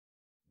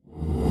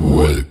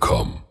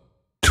Welcome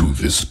to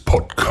this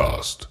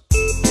podcast.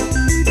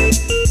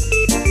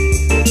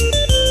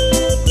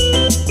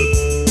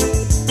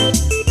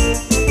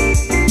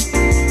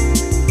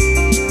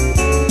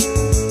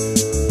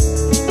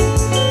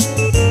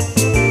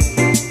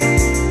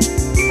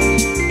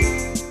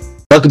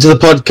 Welcome to the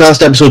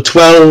podcast, episode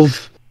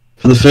 12.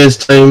 For the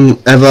first time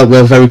ever,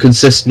 we're very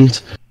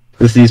consistent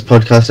with these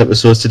podcast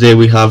episodes. Today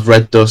we have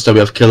Red Dust and we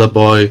have Killer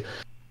Boy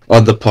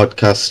on the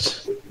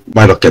podcast.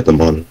 Why not get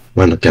them on?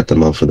 Why not get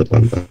them on for the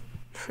band?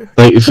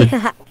 Thank you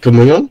for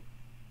coming on.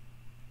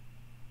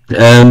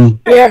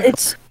 Thank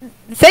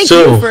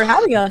you for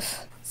having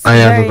us. I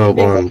have about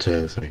 1,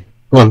 2, 3.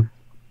 Go on.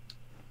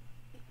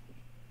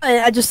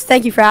 I just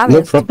thank you for having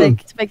No us. problem.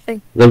 It's a big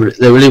thing. They're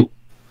really.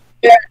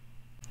 Yeah.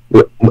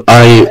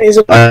 I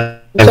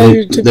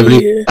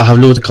have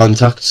loads of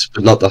contacts,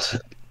 but not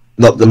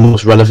the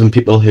most relevant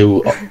people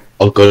who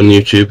are good on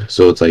YouTube.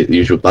 So it's like the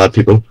usual bad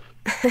people.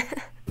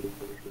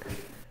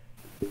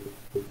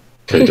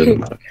 Okay, it doesn't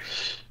matter.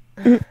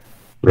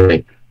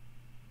 Right.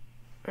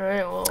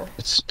 Alright, well,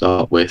 Let's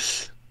start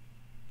with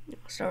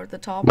start with the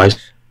top.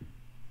 Let's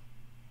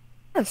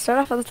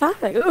start off with the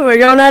topic. Ooh, we're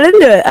going right into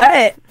it.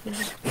 Alright.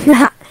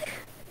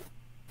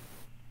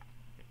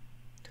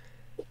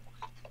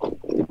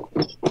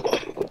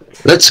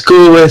 Let's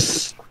go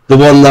with the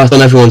one that's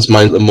on everyone's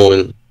mind at the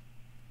moment.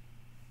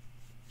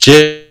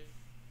 Jay,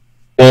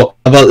 what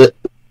about the?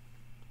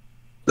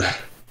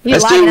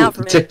 Let's do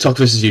TikTok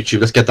versus YouTube.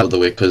 Let's get that out of the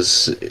way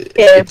because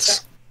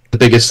it's the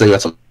biggest thing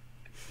that's on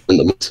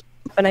the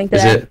moment.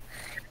 Is it?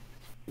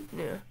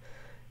 Yeah.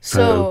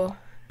 So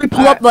we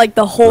pull up like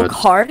the whole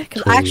card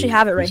because I actually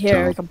have it right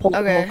here. I can pull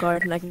up the whole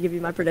card and I can give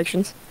you my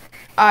predictions.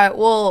 alright,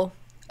 well,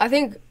 I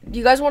think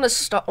you guys want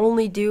to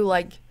only do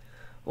like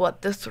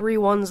the 3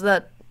 ones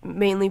that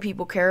mainly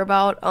people care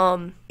about.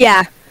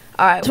 Yeah.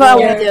 Alright, That's what I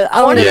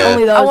want to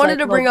do. I wanted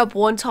to bring up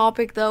one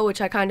topic though,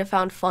 which I kind of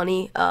found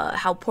funny.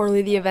 How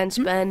poorly the event's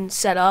been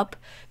set up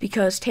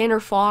because Tanner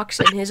Fox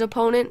and his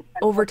opponent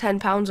over 10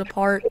 pounds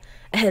apart,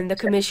 and the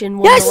commission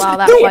won't allow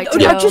that fight to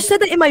go. I just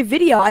said that in my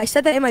video. I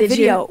said that in my Did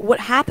video. you?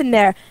 What happened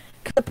there?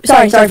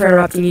 Sorry for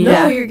interrupting you.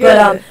 No, you're good.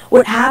 But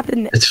what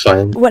happened? It's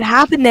fine. What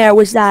happened there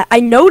was that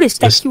I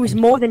noticed that he was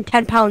more than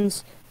 10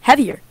 pounds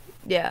heavier.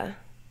 Yeah.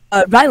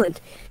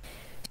 Ryland.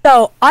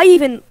 So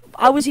I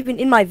was even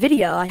in my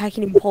video. I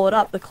can even pull it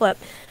up, the clip.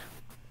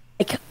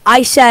 Like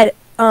I said,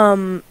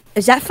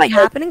 is that fight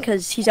happening?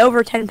 Because he's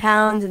over 10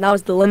 pounds, and that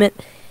was the limit.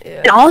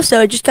 Yeah. And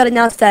also, it just got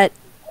announced that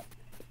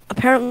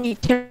apparently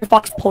Tanner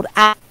Fox pulled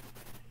out.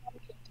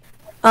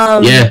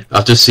 Yeah,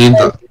 I've just seen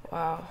that.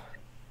 Wow.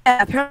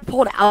 Yeah, apparently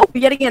pulled out.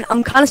 But yet again,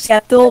 I'm kind of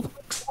skeptical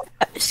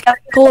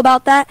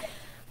about that.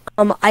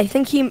 I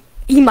think he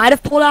might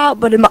have pulled out,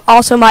 but it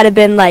also might have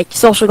been like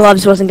Social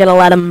Gloves wasn't gonna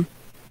let him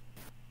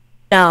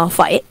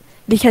fight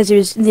because he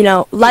was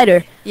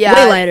lighter, Yeah.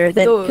 way lighter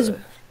than because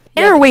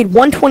Tanner weighed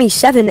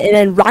 127 and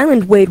then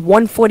Ryland weighed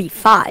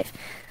 145.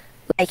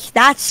 Like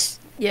that's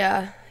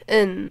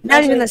and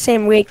not even the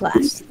same weight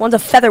class. One's a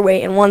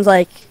featherweight and one's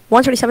like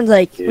 127's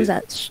like what is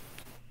that?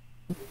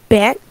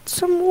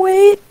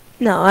 Bantamweight?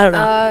 No, I don't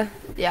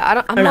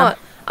know.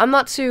 I'm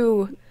not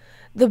too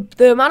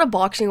the amount of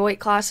boxing weight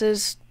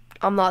classes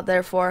I'm not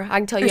there for. I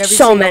can tell you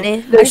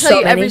There's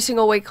every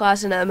single weight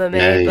class in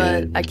MMA,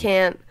 but I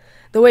can't.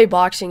 The way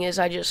boxing is,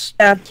 I just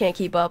can't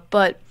keep up.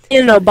 But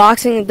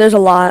boxing, there's a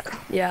lot.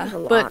 Yeah,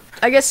 There's a but lot.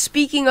 I guess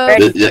speaking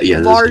of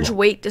large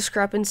weight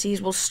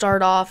discrepancies, we'll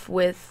start off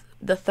with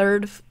the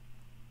third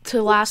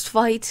to last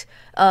fight,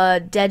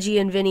 Deji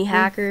and Vinny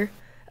Hacker.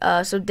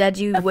 So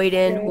Deji weighed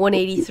in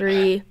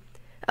 183.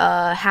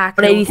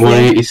 Hacker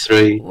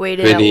 183.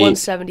 Weighed in at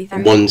 173.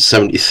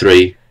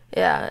 173.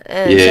 Yeah,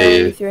 and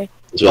 73.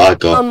 That's what I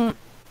got.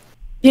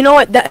 You know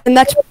what?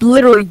 That's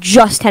literally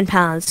just 10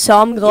 pounds. So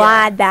I'm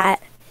glad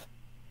that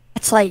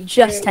it's like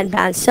just 10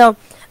 pounds. So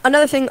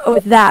another thing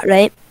with that,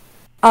 right?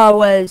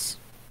 Was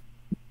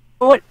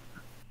what?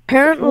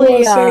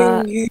 Apparently.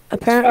 Oh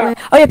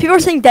yeah, people are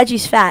saying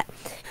Deji's fat.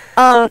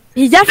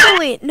 He's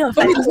definitely no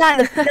offense. He's not.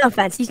 No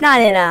offense. He's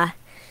not in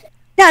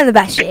the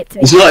best shape.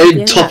 He's not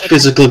in top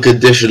physical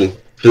condition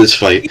for this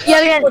fight.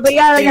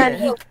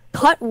 He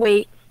cut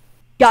weight.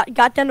 Got down to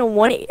got down to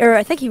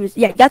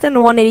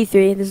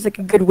 183. This is like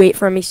a good weight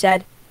for him, he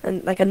said,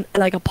 and like a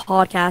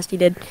podcast he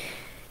did.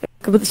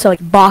 So like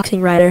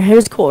boxing writer, it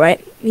was cool, right?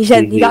 He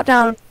said he got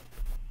down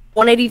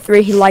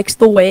 183. He likes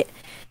the weight,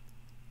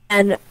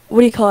 and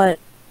what do you call it?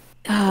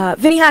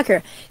 Vinny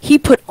Hacker, he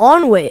put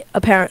on weight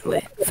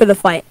apparently for the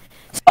fight.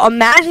 So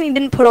imagine he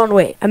didn't put on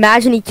weight.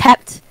 Imagine he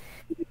kept.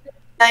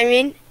 I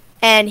mean,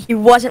 and he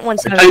wasn't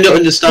 170. I don't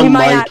understand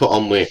why he put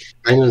on weight.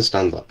 I don't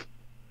understand that.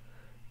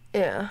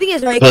 Yeah. Thing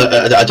is, right,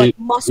 but I do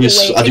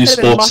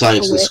sports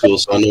science in school,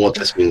 so I know what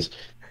this means.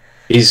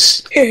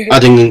 He's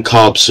adding in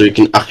carbs so he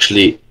can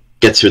actually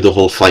get through the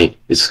whole fight.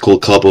 It's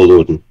called carbo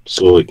loading.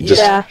 So he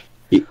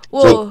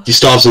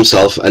starves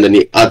himself and then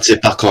he adds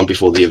it back on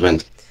before the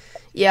event.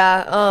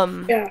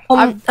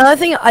 Another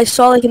thing I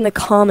saw like in the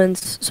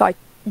comments. Sorry,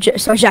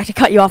 Jack, to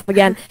cut you off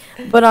again.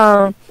 But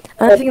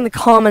another thing in the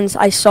comments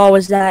I saw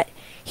was that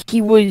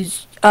he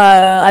was,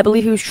 I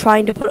believe he was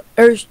trying to put,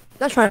 or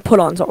not trying to put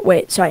on,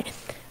 weight, sorry.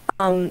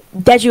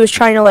 Deji was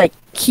trying to, like,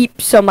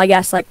 keep some, I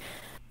guess, like,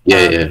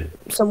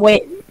 some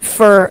weight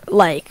for,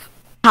 like,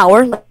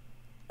 power,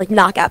 like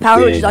knockout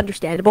power, which is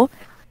understandable.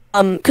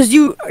 Because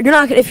you're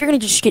not gonna, if you're gonna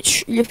just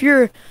get, if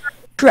you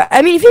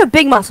have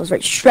big muscles,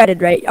 right,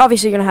 shredded, right,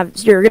 obviously you're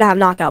gonna have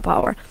knockout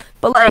power.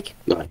 But, like,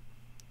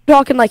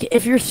 talking, like,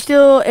 if you're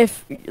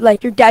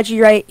you're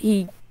Deji, right,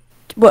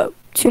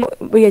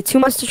 we had 2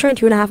 months to train,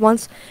 2.5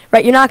 months,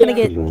 right, you're not gonna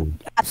get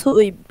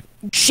absolutely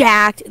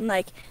jacked in,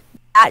 like,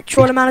 that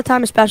short amount of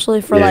time,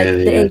 especially for, like,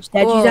 the age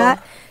Deji's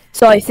at.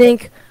 So I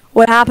think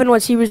what happened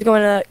was he was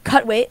going to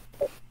cut weight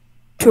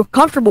to a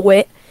comfortable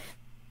weight,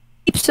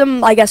 keep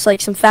some, I guess,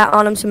 like, some fat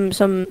on him,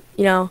 some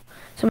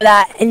of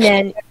that, and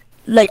then,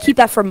 like, keep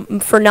that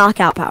for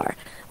knockout power,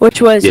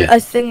 which was a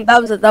thing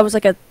that was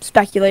like a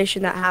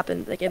speculation that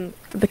happened, like, in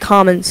the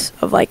comments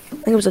of, like, I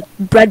think it was a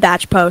Bread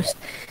Batch post,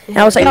 and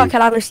I was like, oh,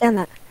 can I understand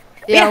that?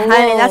 Yeah, well,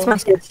 I mean, that's my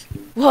stance.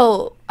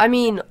 Well, I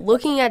mean,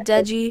 looking at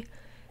Deji,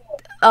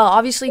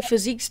 obviously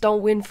physiques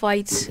don't win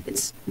fights.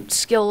 It's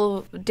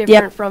skill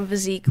different from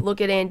physique.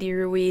 Look at Andy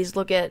Ruiz.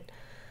 Look at,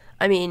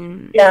 I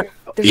mean,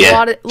 there's a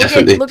lot of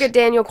look at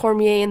Daniel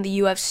Cormier in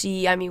the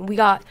UFC. I mean, we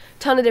got a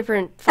ton of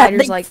different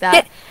fighters like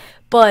that.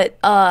 But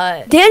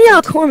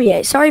Daniel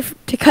Cormier, sorry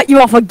to cut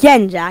you off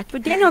again, Jack,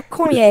 but Daniel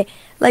Cormier,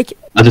 like,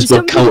 I just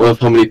want to count up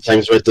how many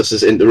times Red Dust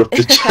has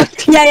interrupted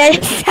Jack.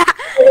 yeah.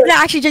 No,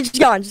 actually, just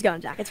go on,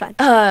 Jack. It's fine.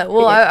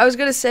 Well, I was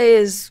gonna say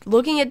is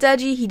looking at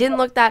Deji, he didn't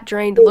look that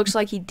drained. It looks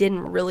like he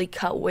didn't really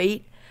cut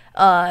weight.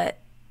 I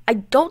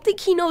don't think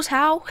he knows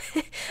how.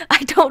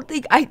 I don't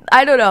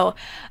know.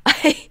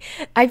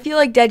 I feel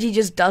like Deji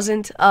just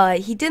doesn't.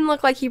 He didn't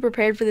look like he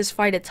prepared for this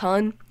fight a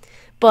ton,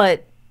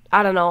 but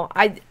I don't know.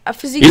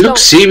 He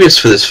looks serious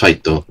for this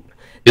fight, though.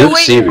 He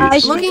looks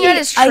serious. Looking at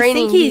his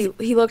training,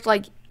 he looked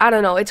like, I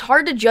don't know. It's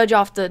hard to judge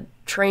off the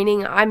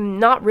training. I'm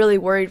not really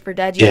worried for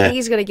Deji. I think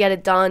he's gonna get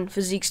it done.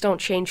 Physiques don't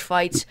change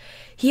fights.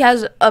 He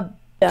has a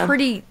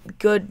pretty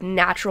good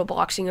natural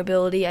boxing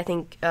ability. I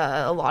think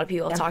a lot of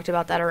people have talked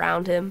about that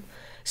around him.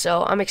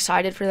 So I'm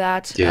excited for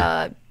that.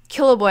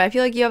 Killer Boy, I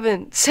feel like you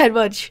haven't said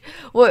much.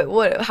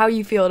 How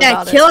you feel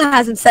about it? Yeah, Killer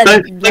hasn't said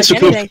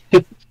anything.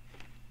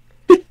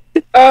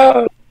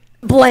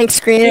 Blank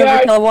screen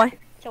over Killer Boy.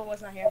 Killer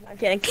Boy's not here. I'm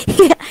kidding.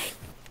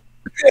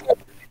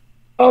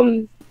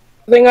 I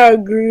think I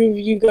agree with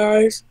you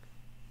guys.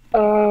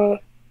 I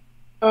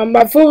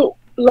feel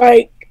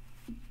like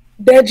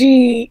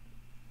Deji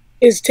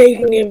is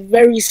taking it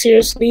very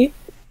seriously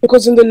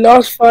because in the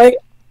last fight,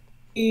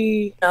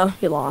 he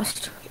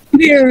lost. He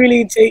didn't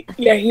really take.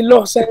 Yeah, he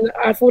lost, and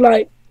I feel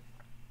like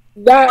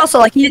that. Also,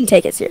 like, he didn't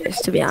take it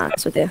serious, to be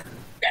honest with you.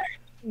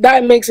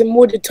 That makes him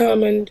more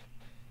determined,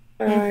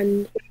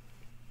 and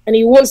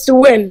he wants to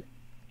win.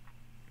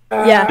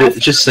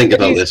 Just think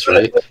about this,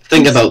 right?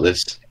 Think about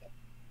this.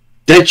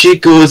 Deji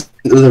goes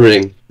into the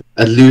ring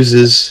and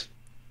loses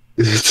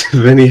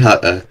to Vinny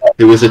Hatter,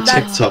 who was a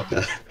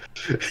TikToker.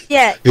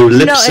 Yeah, who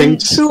lip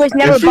syncs. Who has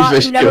never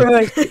boxed,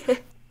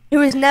 who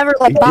has never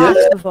like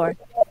boxed before,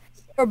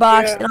 or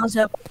boxed, and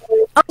also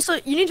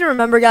you need to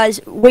remember,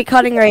 guys, weight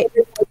cutting, right?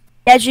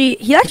 Deji,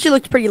 he actually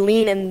looked pretty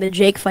lean in the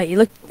Jake fight. He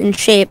looked in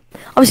shape.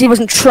 Obviously, he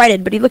wasn't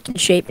shredded, but he looked in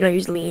shape. You know, he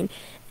was lean,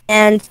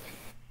 and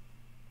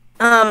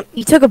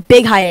he took a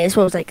big hiatus.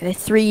 What was it, like a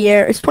 3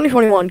 year? It's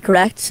 2021,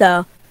 correct?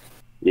 So.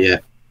 Yeah.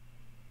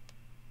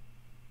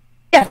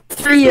 Yeah,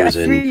 3 year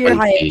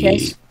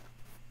hiatus.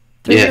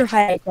 3 year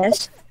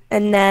hiatus,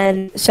 and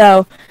then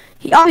so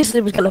he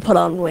obviously was gonna put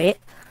on weight.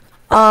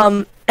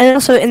 And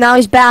now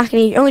he's back,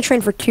 and he only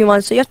trained for 2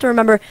 months. So you have to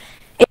remember,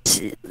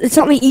 it's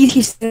not the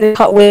easiest thing to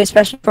cut weight,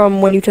 especially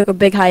from when you took a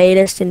big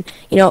hiatus and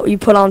you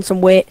put on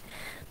some weight.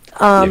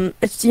 You're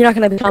not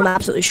gonna become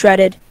absolutely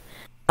shredded.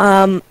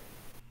 I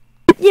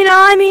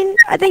mean,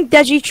 I think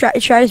Deji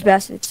tried his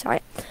best. It's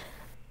alright.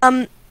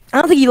 I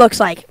don't think he looks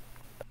like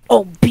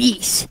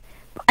obese.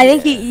 I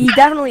think he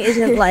definitely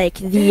isn't like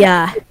the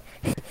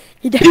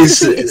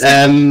He's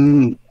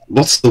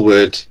what's the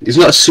word? He's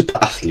not a super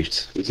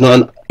athlete. He's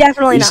not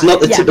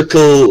the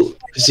typical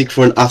physique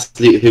for an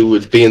athlete who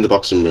would be in the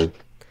boxing ring.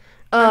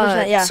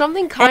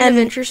 Something kind of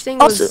interesting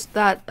was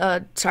that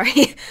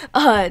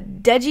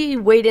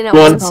Deji weighed in at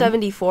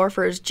 174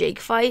 for his Jake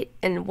fight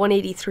and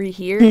 183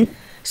 here. Mm-hmm.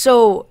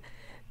 So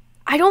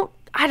I don't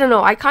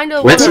know. I kind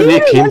of where did he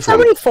came from?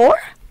 174?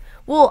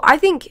 Well, I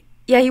think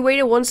he weighed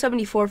at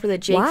 174 for the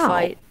Jake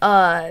fight.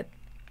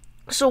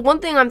 So one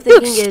thing I'm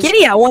thinking is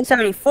skinny at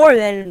 174,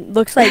 then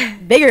looks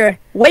like bigger,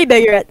 way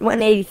bigger at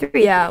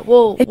 183. Yeah,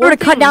 well, if he were to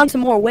cut down some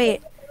more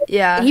weight,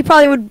 he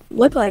probably would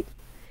look like.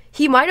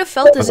 He might have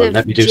felt as if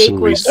Jake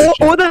was,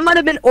 or that might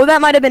have been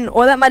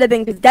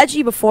because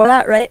Deji before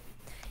that, right?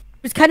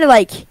 It was kind of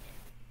like,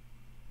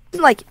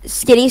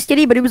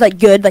 skinny, but he was like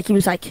good, like he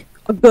was like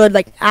a good,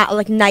 like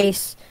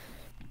nice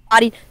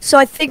body. So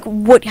I think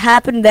what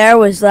happened there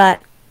was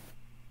that,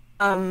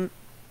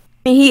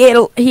 he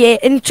ate,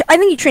 and I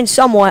think he trained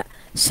somewhat.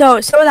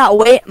 So some of that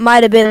weight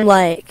might have been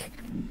like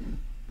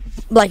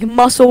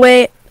muscle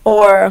weight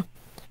or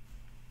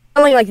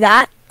something like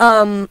that.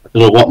 I don't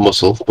know what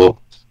muscle, but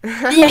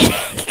Yeah.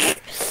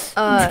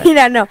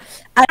 Yeah, no,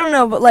 I don't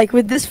know, but like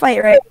with this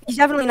fight, right? He's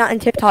definitely not in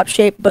tip-top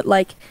shape, but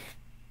like,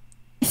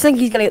 I think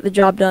he's gonna get the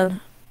job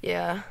done.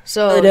 Yeah. I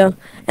So really do.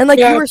 And like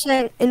Yeah. you were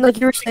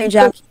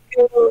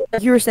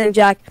saying,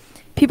 Jack,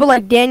 people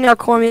like Daniel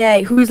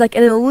Cormier, who's like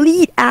an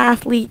elite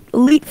athlete,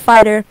 elite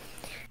fighter,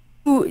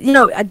 who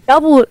a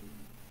double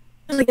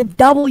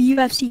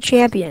UFC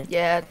champion.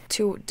 yeah,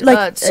 two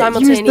Like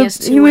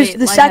simultaneous. he was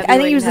the second. I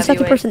think he was the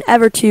second person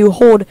ever to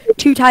hold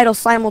 2 titles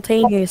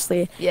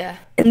simultaneously Yeah.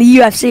 in the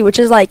UFC, which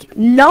is like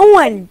no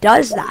one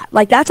does that.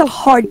 Like that's a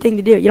hard thing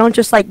to do. You don't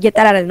just like get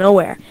that out of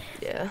nowhere.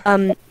 Yeah.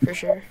 For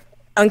sure.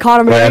 And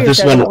Conor Right, McGregor this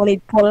said one- that when he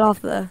pulled it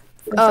off the.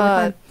 first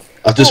time.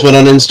 I just went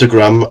on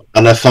Instagram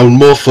and I found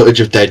more footage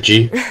of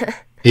Deji.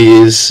 He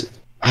is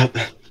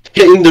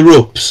hitting the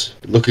ropes,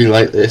 looking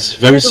like this,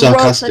 very The ropes,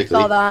 sarcastically,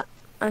 I saw that.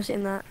 I've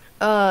seen that.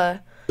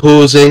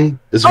 posing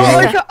as well.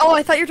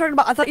 I thought you were talking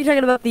about. I thought you were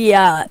talking about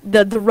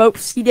the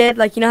ropes he did.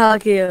 Like how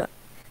like it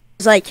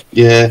was like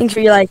Yeah, things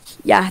where you like.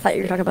 Yeah, I thought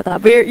you were talking about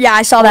that. But yeah,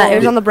 I saw that. It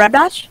was on the bread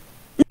batch.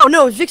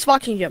 No, it was Vic's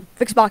boxing gym.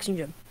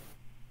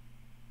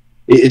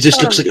 it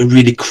just looks like a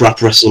really crap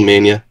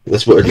WrestleMania.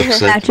 That's what it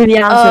looks like. To be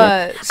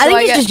honest, with you. I think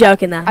he's just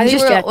joking though. I He's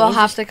think just joking. we'll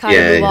have to kind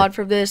of Yeah, move yeah. on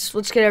from this.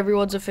 Let's get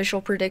everyone's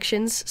official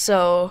predictions.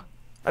 So,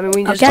 I mean,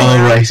 we can just Okay. All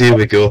right, here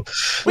we go. Can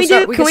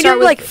start- we can do start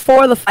with- like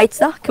 4 of the fights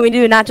though? Can we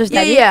do not just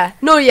Yeah, Deji? yeah.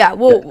 No, yeah.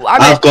 Well, I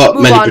I've meant got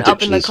move many on up in the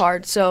predictions.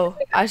 card. So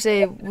I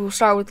say we'll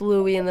start with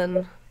Louis and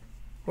then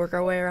work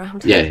our way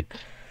around. Yeah,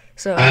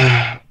 So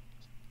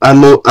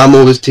I'm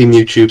always Team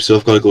YouTube, so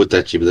I've got to go with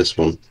Deji with this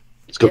one.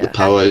 It's got the Yeah.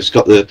 power. It's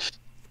got the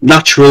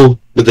natural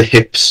with the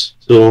hips.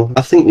 So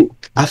I think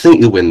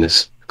you win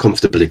this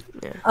comfortably.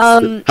 How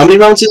many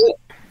rounds is it?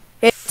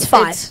 It's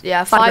 5. it's,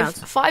 yeah, 5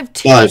 rounds. five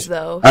twos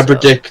though. I so-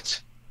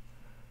 predict.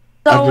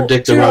 I So,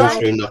 predict a two round rounds-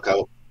 3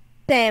 knockout.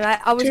 Same.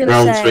 I was Round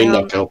gonna say. 3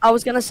 knockout. I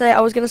was gonna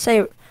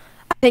say. I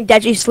think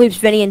Deji sleeps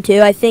Vinny in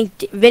 2. I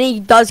think Vinny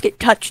does get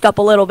touched up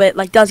a little bit.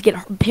 Like does get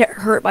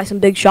hurt by some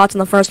big shots in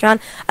the first round.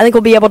 I think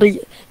we'll be able to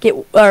get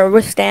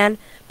withstand.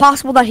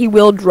 Possible that he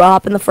will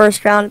drop in the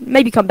first round.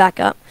 Maybe come back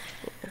up.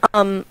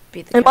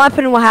 Beat the In guy. my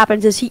opinion, what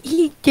happens is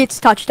he gets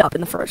touched up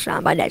in the first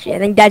round by Deji. I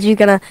think Deji's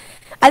gonna.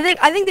 I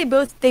think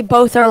they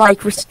both are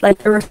like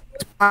they're responding,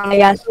 I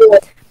guess.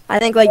 I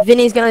think like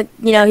Vinny's gonna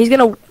he's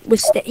gonna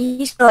withstand.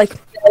 He's gonna like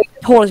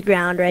hold his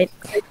ground, right?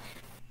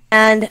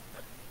 And I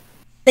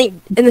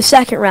think in the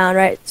second round,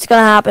 right, it's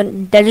gonna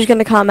happen. Deji's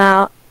gonna come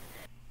out,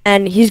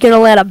 and he's gonna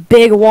land a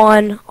big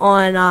one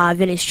on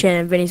Vinny's chin,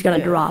 and Vinny's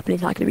gonna drop, and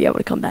he's not gonna be able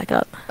to come back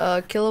up.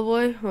 Killer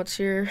Boy, what's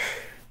your?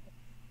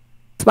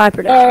 It's my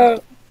prediction.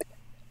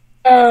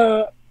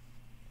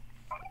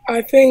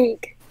 I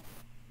think,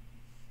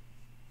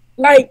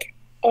 like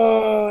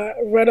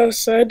Reda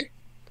said,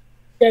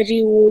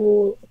 Deji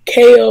will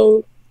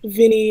KO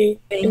Vinny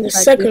in the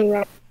second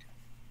round,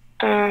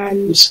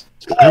 and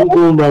I'm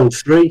going round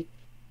 3.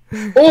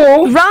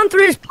 or Round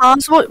 3 is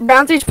possible.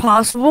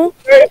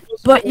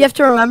 But you have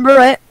to remember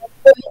it.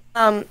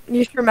 I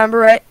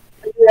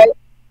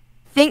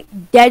think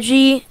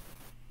Deji.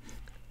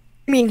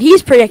 I mean,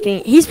 he's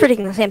predicting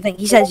the same thing.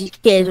 He says he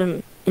kills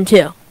him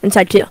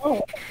inside 2.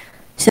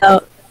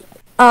 So,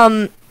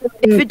 if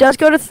it does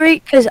go to 3,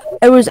 because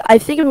I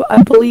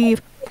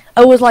believe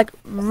it was like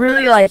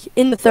really like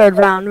in the 3rd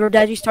round where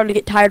Deji started to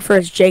get tired for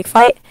his Jake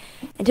fight,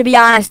 and to be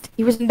honest,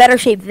 he was in better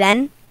shape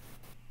then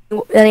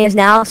than he is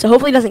now. So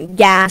hopefully he doesn't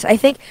gas. I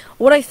think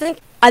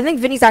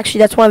Vinny's actually,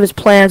 that's one of his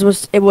plans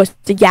was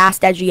to gas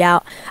Deji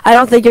out. I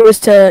don't think it was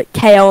to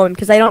KO him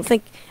because I don't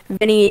think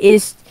Vinny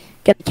is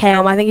gonna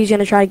KO him. I think he's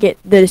gonna try to get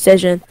the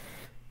decision.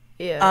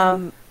 Yeah.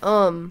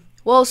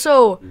 Well,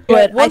 so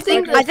But one I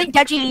think thing. I think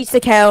Deji needs to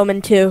KO him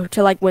in 2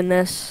 to like win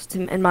this.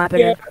 In my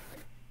opinion.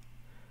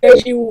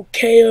 Deji will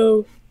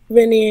KO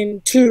Vinny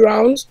in 2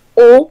 rounds,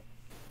 or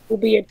will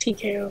be a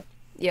TKO.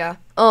 Yeah.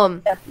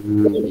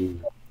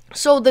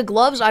 So the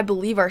gloves, I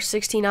believe, are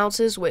 16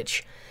 ounces.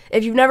 Which,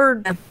 if you've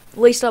never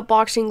laced up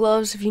boxing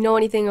gloves, if you know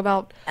anything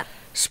about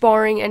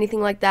sparring,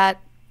 anything like that,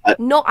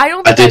 no, I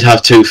don't. I did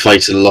have 2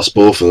 fights and lost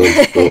both of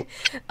them.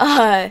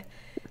 But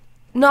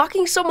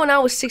Knocking someone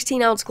out with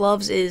 16-ounce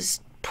gloves is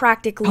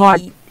practically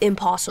Hard.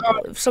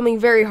 impossible. Something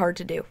very hard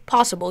to do.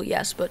 Possible,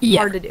 yes, but Yeah.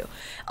 hard to do.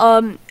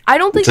 I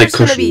don't think It's like there's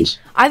gonna be. cushions.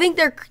 I think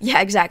they're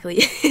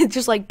exactly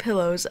just like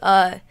pillows.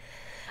 I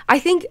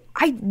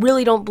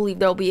really don't believe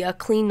there'll be a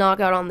clean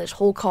knockout on this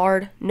whole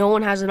card. No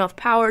one has enough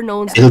power. No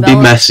one's it'll be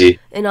developed messy.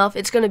 enough.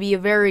 It's gonna be a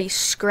very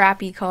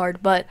scrappy card,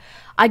 but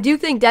I do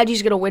think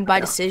Deji's gonna win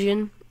by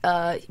decision.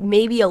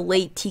 Maybe a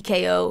late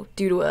TKO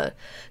due to a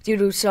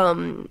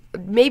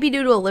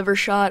liver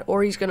shot,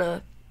 or he's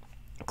gonna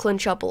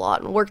clinch up a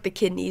lot and work the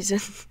kidneys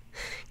and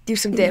do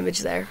some damage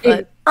there.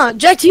 But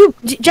Jack, you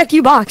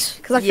box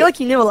because I feel Yeah. like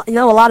you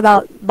know a lot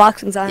about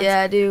boxing science.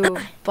 yeah, I do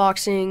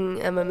boxing,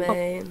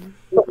 MMA, and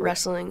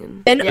wrestling,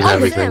 and And yeah, I'm the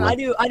everything, same.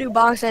 man. I do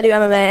boxing, I do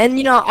MMA,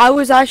 and I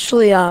was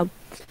actually I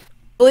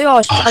believe I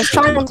was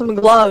trying on some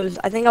gloves.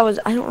 I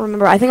don't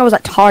remember. I think I was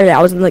at Target.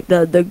 I was in like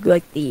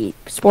the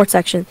sports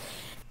section,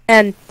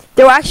 and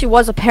there actually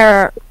was a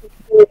pair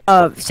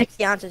of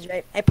 60 ounces,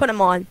 right? I put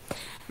them on,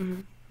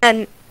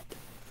 and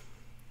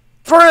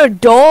for an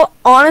adult,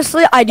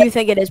 honestly, I do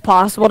think it is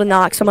possible to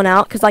knock someone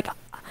out, because, like,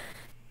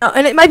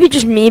 and it might be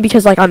just me,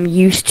 because, like, I'm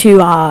used to,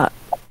 I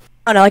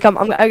don't know, like,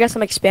 I guess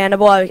I'm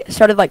expandable. I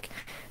started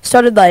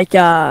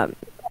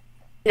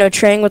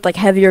training with, like,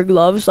 heavier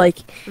gloves, like,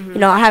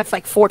 I have,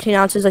 like, 14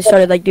 ounces. I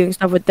started, like, doing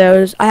stuff with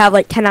those. I have,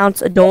 like,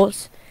 10-ounce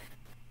adults.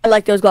 I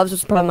like those gloves.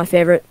 It's probably my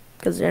favorite,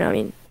 because,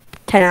 10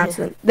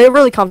 ounces, they're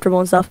really comfortable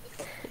and stuff.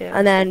 Yeah.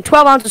 And then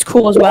 12 ounces is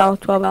cool as well.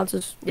 12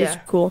 ounces is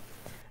cool.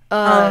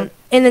 And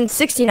then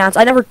 16 ounce.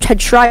 I never had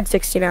tried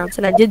 16 ounce,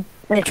 and I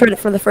tried it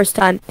for the first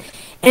time,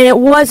 and it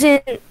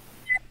wasn't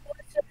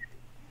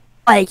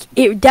like,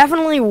 it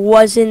definitely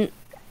wasn't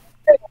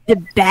the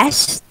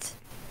best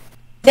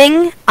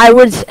thing.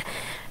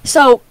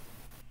 So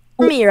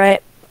for me,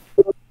 right?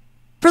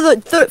 For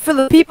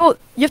the people,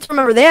 you have to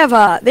remember they have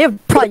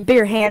probably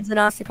bigger hands than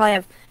us. They probably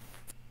have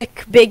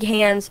thick, big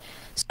hands.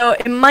 So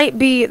it might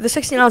be the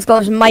 16-ounce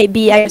gloves might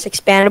be, I guess,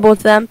 expandable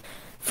to them.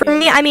 For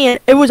me, I mean,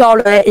 it was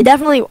alright. I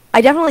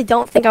definitely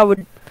don't think I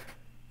would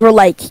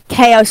like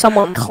KO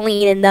someone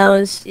clean in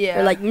those,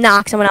 or like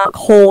knock someone out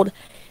cold.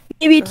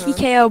 Maybe a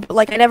TKO, but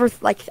like I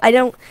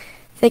do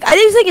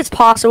think it's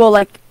possible.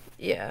 Like,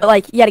 but,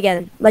 like, yet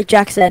again, like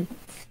Jack said,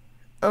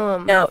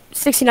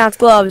 16-ounce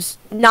gloves,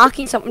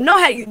 knocking someone, no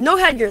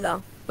headgear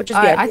though, which is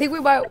good. I think we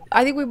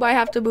might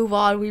have to move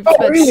on. We've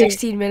spent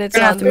 16 minutes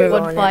on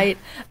one fight.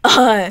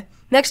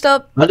 Next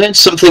up, I learned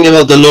something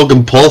about the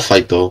Logan Paul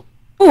fight though.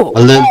 Ooh.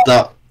 I learned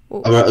that.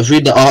 I was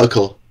reading the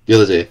article the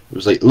other day. It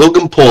was like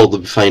Logan Paul will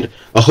be fined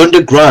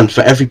 $100,000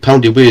 for every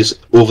pound he weighs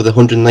over the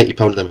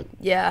 190-pound limit.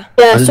 Yeah.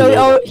 Yeah.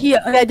 So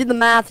I did the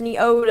math, and he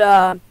owed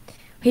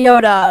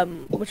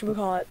what should we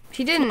call it?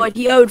 He didn't. Like,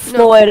 he owed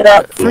Floyd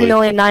about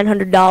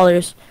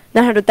 $3,900,000.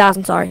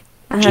 $900,000. Sorry.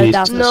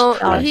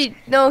 $900,000. He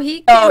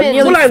came in.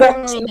 Nearly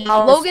 $4 million.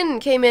 Logan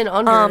came in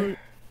under.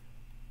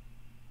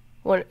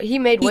 He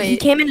made weight. He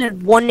came in at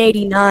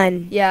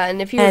 189. Yeah,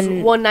 and if he was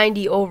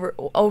 190 over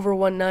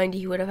 190,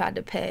 he would have had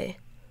to pay.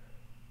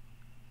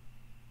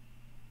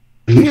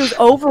 He was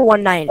over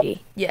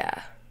 190.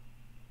 Yeah.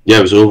 Yeah,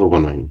 it was over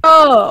 190.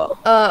 Oh.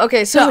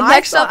 Okay, so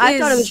next up I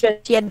thought it was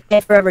just he had to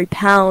pay for every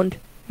pound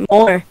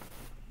more.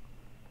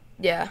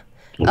 Yeah.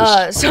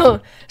 So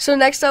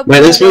next up.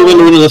 Wait, let's move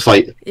on to the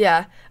fight.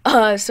 Yeah.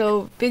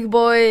 So Big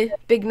Boy,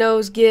 Big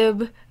Nose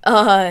Gib,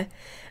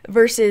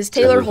 versus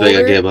Taylor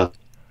Holder.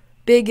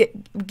 Big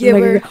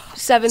Gibber,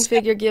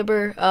 7-figure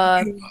Gibber.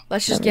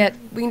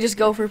 We can just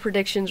go for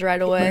predictions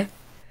right away.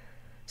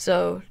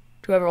 So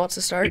whoever wants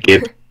to start.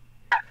 Gib.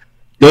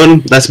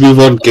 Done. Let's move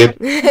on, Gib.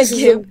 This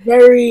is a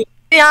very. To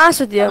be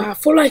honest with you, I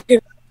feel like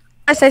it.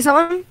 I say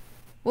something.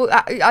 Well,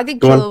 I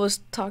think Kayla was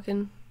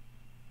talking.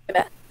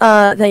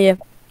 Thank you.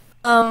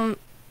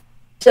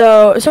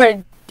 So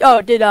sorry.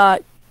 Oh, did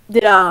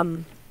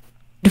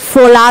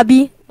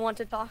Folabi want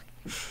to talk?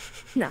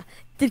 Nah.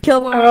 Did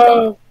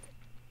Killboy?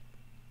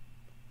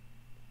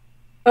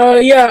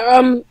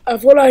 Yeah. I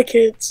feel like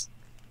it's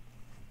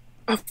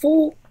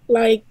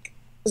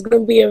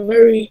gonna be a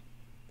very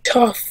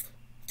tough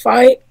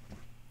fight.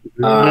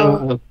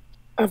 I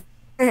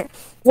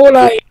feel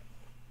like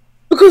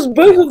because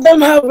both of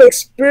them have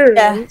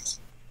experience.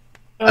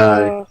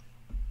 And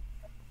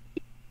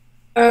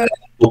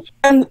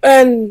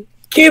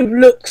Gib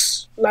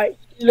looks.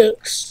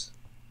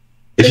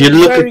 If you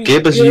look at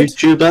Gib as a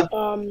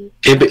YouTuber,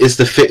 Gib is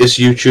the fittest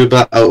YouTuber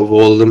out of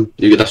all of them.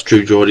 That's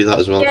true, Jordy, that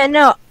as well. Yeah,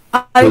 no,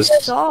 I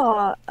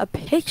saw a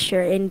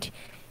picture, and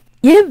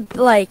Gib,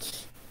 like,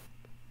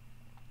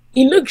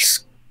 he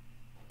looks.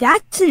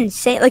 That's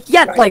insane. Like,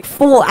 yeah, like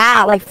full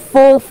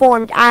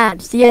formed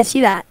abs. Do you guys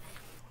see that?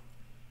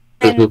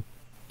 And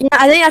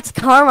I think that's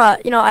karma.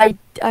 I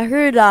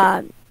heard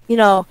I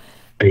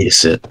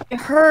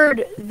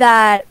heard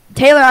that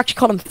Taylor actually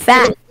called him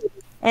fat.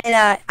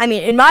 And I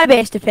mean, in my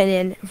based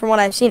opinion, from what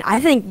I've seen, I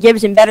think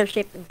Gib's in better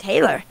shape than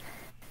Taylor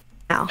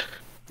now.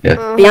 Yeah.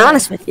 To be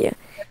honest with you.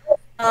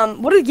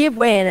 What did Gib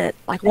weigh in at?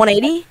 Like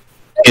 180?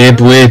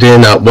 Gib weighed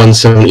in at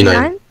 179.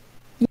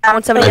 Yeah,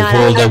 179. And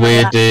Holder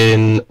weighed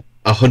in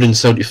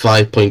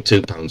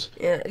 175.2 pounds.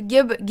 Yeah,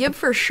 Gib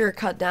for sure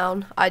cut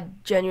down. I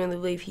genuinely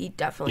believe he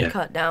definitely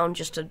cut down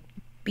just to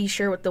be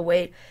sure with the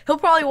weight. He'll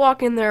probably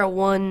walk in there at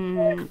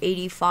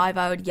 185,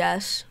 I would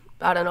guess.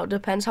 I don't know.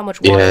 Depends how much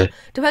water.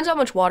 Depends how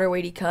much water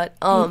weight he cut.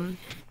 How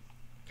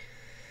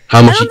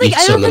much he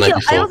eats on the night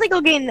before. I don't think he'll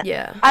gain.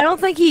 Yeah. I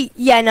don't think he.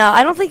 Yeah, no.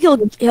 I don't think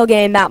he'll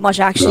gain that much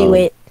actually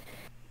weight.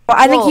 Or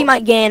I think he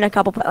might gain a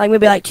couple, like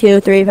maybe like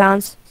 2-3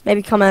 pounds.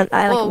 Maybe come in at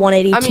like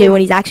 182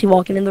 when he's actually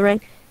walking in the ring.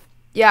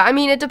 Yeah, I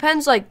mean it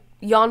depends. Like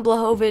Jan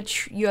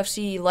Blachowicz,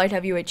 UFC light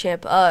heavyweight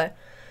champ.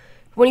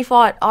 When he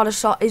fought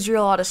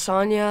Israel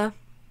Adesanya.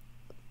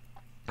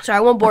 Sorry,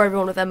 I won't bore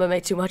everyone with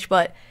MMA too much,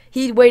 but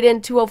he weighed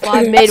in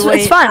 205, made weight.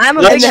 It's fine.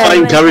 That's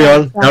fine. Carry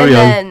on. And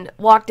then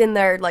walked in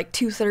there like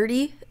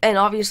 230, and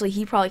obviously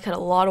he probably cut a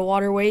lot of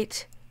water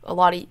weight. A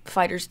lot of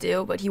fighters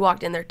do, but he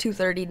walked in there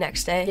 230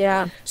 next day.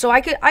 Yeah. So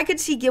I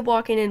could see Gib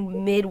walking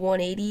in mid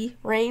 180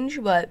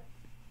 range, but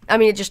I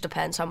mean, it just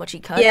depends how much he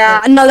cut.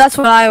 Yeah, no, that's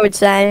what I would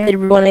say. He'd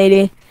be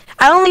 180.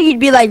 I don't think he'd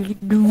be like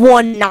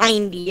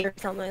 190 or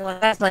something like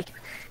that. That's like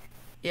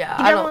Yeah,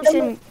 you I don't don't. see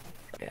him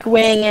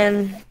weighing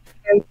in.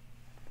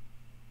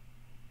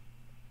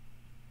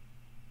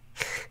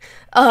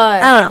 I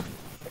don't know.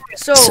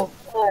 So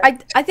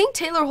I think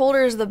Taylor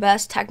Holder is the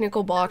best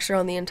technical boxer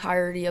on the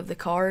entirety of the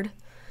card.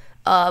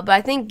 But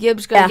I think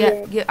Gibbs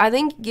gonna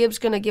Gibbs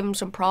gonna give him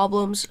some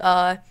problems.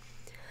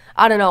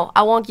 I don't know.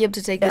 I want Gibbs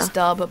to take this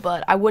dub,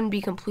 but I wouldn't be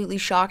completely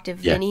shocked if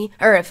Vinny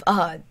or if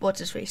what's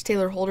his face,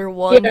 Taylor Holder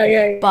won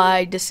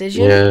by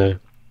decision. Yeah.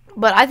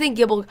 But I think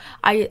Gibb will.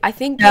 I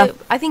think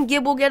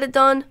Gibb will get it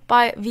done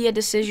via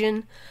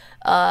decision.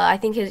 I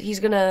think he's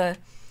gonna.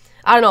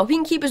 I don't know. If he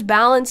can keep his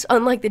balance,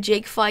 unlike the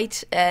Jake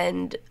fight,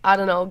 and I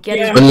don't know, get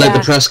his. Unlike the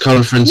press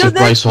conference of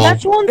Bryce Hall.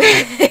 That's one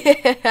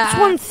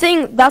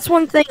thing. That's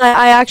one thing.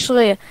 I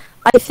actually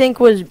think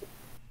was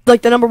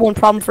like the number one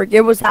problem for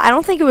Gibb was that I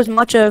don't think it was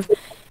much of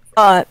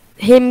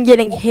him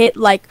getting hit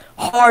like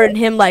hard and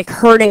him like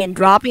hurting and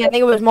dropping. I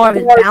think it was more of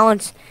his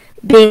balance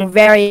being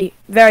very,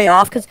 very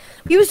off because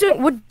he was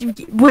doing what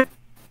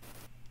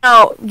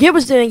Gibb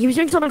was doing. He was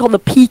doing something called the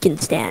Pekin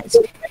stance.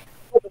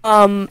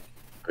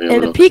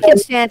 And the Pekin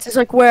stance is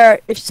like where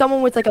if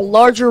someone with like a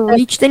larger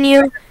reach than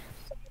you,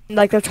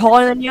 like they're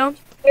taller than you,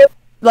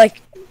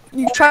 like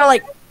you try to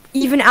like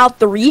even out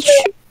the reach.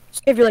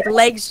 So if your like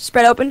legs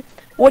spread open,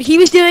 what he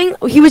was doing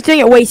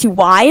it way too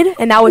wide,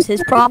 and that was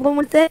his problem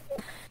with it.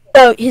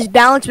 So his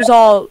balance was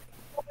all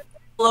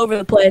over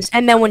the place.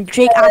 And then when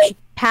Jake actually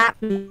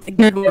tapped him a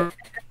good one,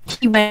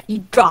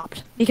 he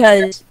dropped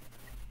because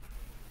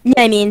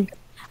I mean.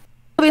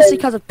 Obviously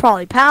because of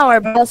probably power,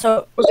 but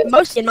also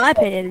mostly, in my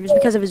opinion, it was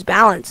because of his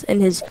balance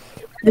and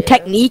the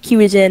technique he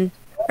was in,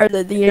 or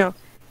the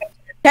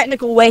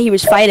technical way he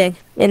was fighting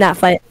in that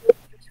fight.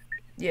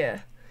 Yeah.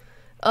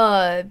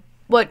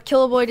 What,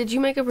 Killer Boy? Did you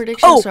make a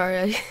prediction? Oh.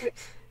 Sorry.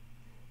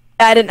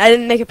 I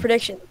didn't make a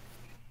prediction.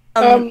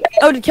 Did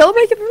Killer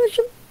make a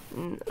prediction?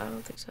 I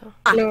don't think so.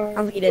 No, I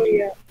don't think he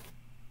did.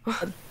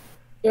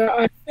 Yeah,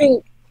 I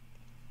think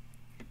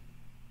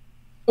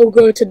I'll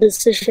go to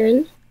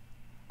decision.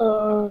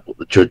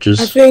 The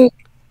judges. I think,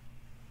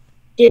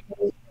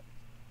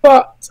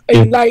 but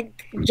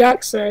like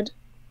Jack said,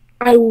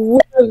 I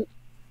wouldn't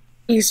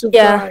be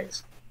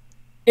surprised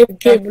if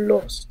Gibb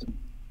lost.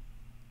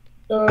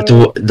 I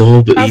don't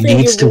know, but he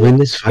needs to win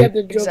this fight.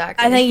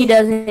 Exactly. I think he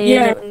does.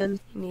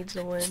 He needs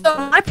to win. So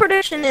my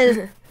prediction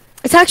is,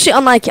 it's actually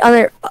unlike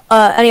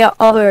any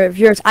other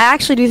viewers. I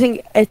actually do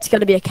think it's going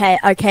to be a KO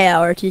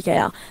or a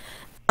TKO.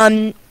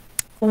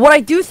 What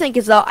I do think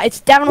is, though, it's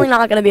definitely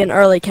not going to be an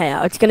early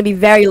KO. It's going to be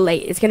very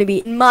late. It's going to be,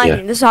 in my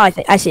opinion, this is how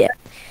I see it.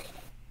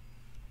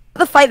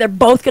 The fight, they're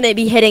both going to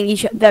be hitting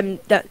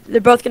they're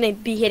both going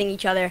to be hitting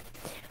each other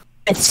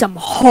with some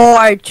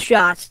hard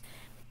shots.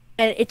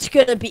 And it's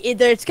going to be,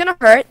 either it's going to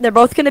hurt, they're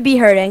both going to be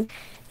hurting,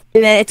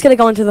 and then it's going to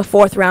go into the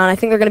fourth round. I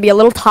think they're going to be a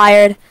little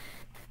tired.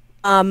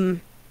 I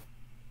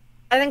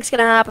think what's going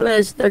to happen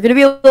is they're going to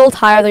be a little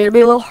tired, they're going to be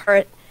a little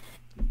hurt.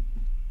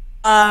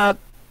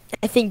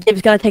 I think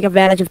Gibbs gonna take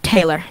advantage of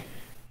Taylor.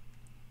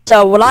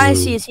 So what I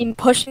see is him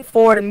pushing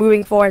forward and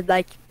moving forward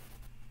like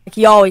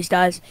he always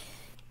does.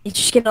 He's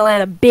just gonna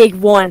land a big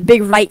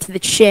right to the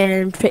chin,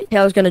 and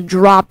Taylor's gonna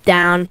drop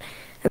down,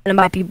 and then it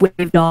might be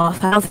waved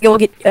off. I don't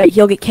think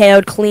he'll get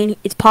KO'd clean.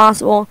 It's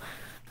possible.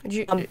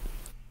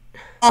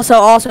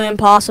 Also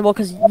impossible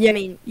because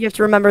you have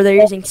to remember they're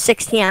using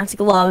 16-ounce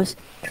gloves.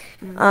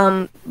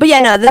 But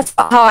yeah, no, that's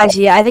how I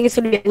see it. I think it's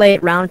gonna be a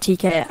late round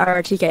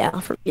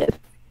TKO for Gibbs.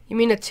 You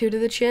mean a 2 to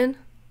the chin?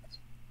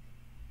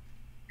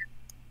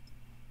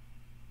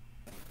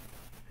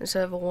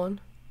 Instead of a 1?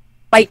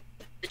 Right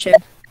to the chin.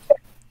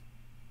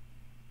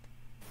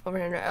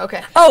 Overhand right,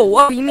 okay.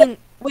 Oh, you mean,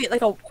 wait,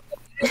 like a...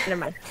 Never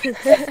mind.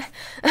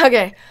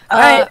 Okay.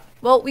 Alright.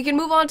 Well, we can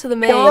move on to the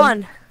main. Go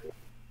on.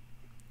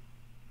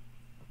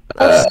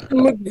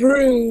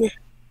 McBroom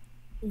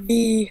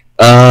v.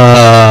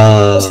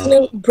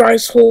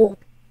 Bryce Hall.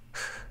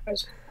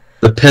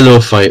 The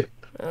pillow fight.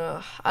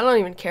 I don't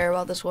even care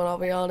about this one, I'll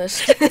be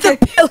honest. I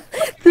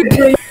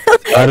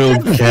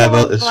don't care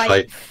about this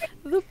fight.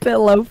 The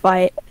pillow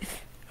fight.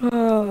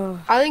 Oh.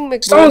 I think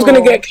McBroom Someone's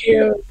gonna get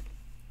killed.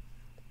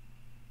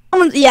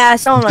 Someone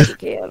might get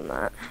killed on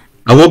that.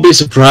 I won't be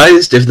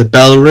surprised if the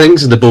bell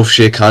rings and they both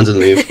shake hands and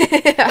leave.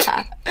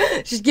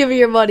 Just give me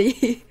your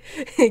money.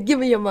 Give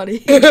me your money.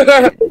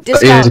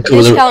 Discount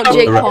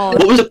Jake Paul.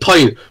 What was the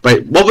point?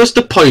 Right, what was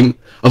the point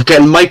of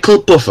getting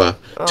Michael Buffer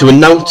to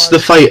announce the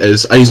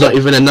fighters and he's not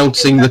even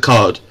announcing the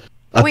card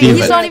at Wait, the he's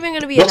event? not even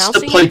going to be What's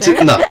announcing the point it?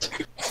 in that?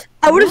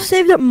 I would have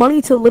saved up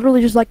money to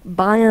literally just like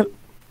buy it,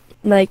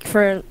 like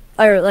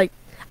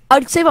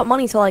I'd save up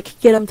money to like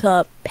get him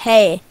to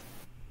pay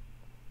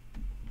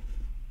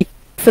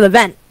for the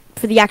event,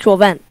 for the actual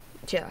event.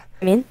 Yeah.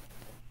 I mean,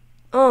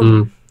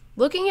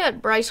 Looking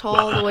at Bryce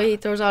Hall, the way he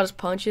throws out his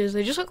punches,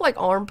 they just look like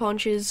arm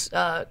punches,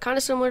 kind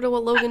of similar to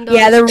what Logan does.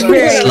 Yeah, they're but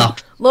very-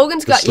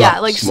 Logan's got,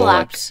 like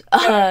slap. slaps.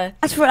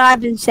 That's what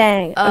I've been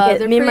saying. Okay,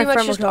 They're me and pretty my much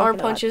friend were just arm talking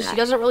about punches. that. He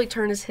doesn't really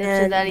turn his hips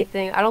And- into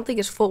anything. I don't think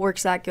his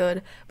footwork's that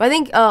good. But I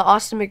think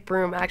Austin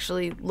McBroom,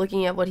 actually,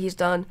 looking at what he's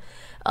done,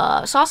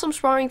 saw some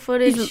sparring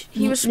footage.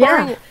 He was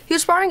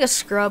sparring a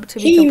scrub, to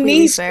be He completely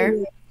needs fair.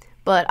 to.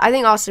 But I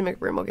think Austin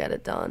McBroom will get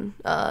it done.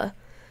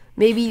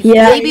 Maybe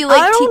I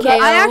like don't-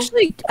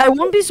 TKO. I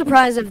won't be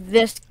surprised if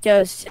this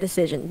goes to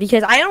decision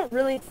because I don't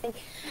really think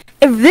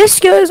if this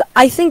goes,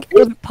 I think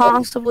it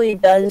possibly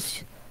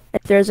does.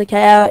 If there's a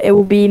KO, it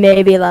will be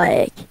maybe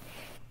like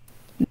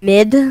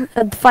mid of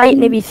the fight,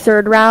 maybe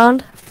third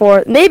round,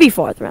 maybe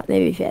fourth round,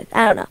 maybe fifth.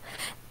 I don't know.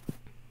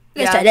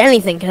 Like I said,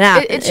 anything can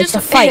happen. It's It's just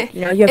a fight.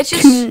 You know, you have it's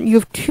just- you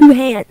have two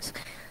hands.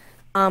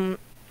 And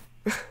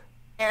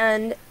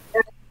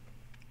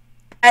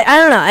I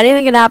don't know.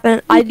 Anything can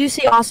happen. I do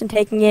see Austin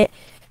taking it.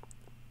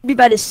 Be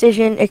by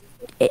decision.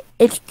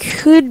 It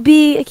could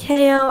be a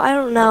KO. I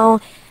don't know.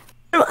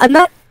 I'm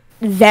not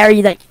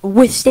very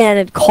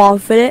withstanding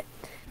confident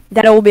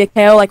that it will be a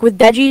KO. Like with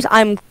Deji's,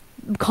 I'm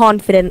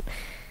confident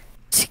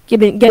it's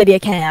gonna be a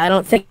KO. I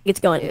don't think it's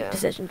going to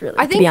decisions really.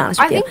 I think to be honest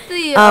with you.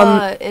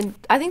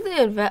 I think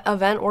the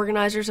event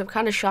organizers have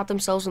kind of shot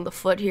themselves in the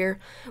foot here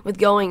with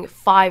going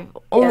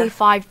only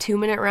 5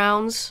 2-minute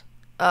rounds.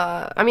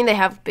 I mean, they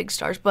have big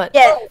stars, but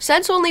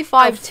since only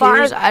 5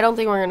 twos, I don't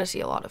think we're gonna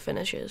see a lot of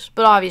finishes.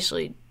 But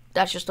obviously,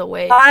 that's just a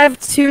way. 5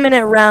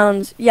 2-minute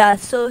rounds. Yeah.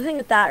 So the thing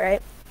with that, right?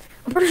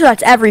 I'm pretty sure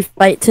that's every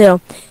fight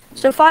too.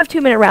 So 5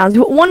 2-minute rounds.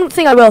 One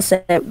thing I will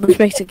say, which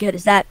makes it good,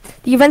 is that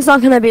the event's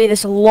not gonna be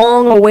this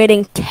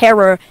long-awaiting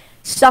terror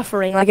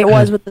suffering like it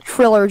was with the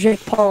Triller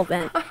Jake Paul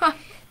event.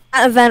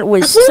 That event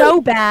was so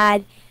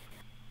bad.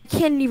 I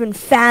can't even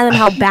fathom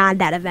how bad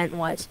that event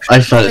was. I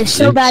felt It was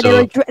so bad.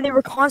 They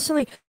were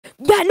constantly.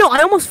 Yeah, no, I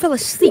almost fell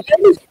asleep.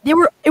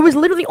 It was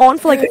literally on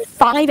for like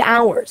 5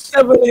 hours.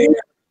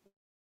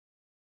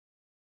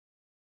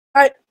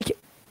 I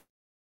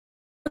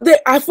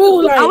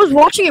feel like I was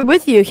watching it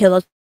with you,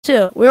 Killa,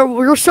 too. We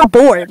were so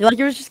bored. Like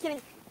it was just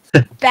getting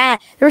bad.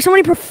 There were so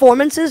many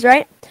performances,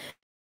 right?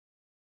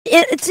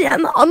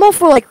 I'm all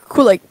for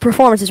cool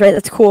performances, right?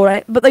 That's cool,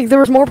 right? But there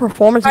was more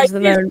performances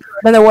than there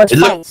was It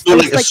fights. looked more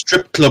like a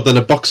strip club than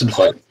a boxing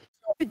fight.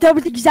 That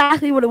was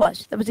exactly what it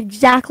was.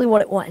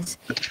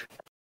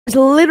 It's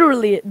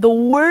literally the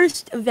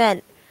worst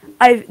event.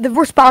 The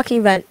worst boxing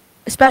event,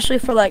 especially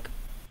for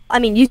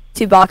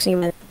YouTube boxing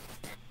event.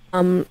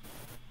 And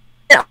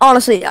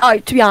honestly,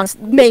 to be honest,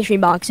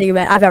 mainstream boxing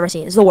event I've ever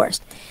seen is the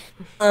worst.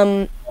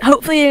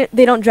 Hopefully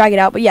they don't drag it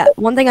out. But yeah,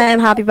 one thing I am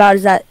happy about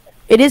is that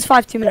it is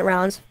 5 2-minute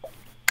rounds.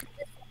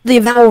 The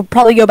event will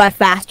probably go by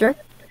faster.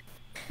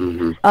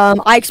 Mm-hmm.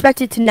 I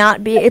expect it to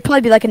not be. It'd probably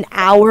be like an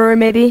hour,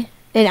 maybe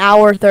an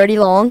hour 30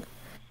 long.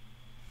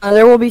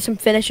 There will be some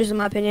finishes, in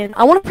my opinion.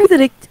 I want to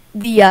predict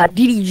the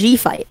DDG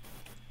fight.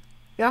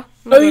 Yeah.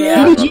 Oh,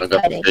 yeah.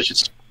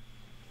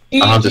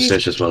 I have to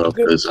search as well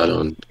because I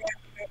don't.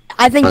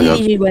 I think Hang on.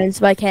 DDG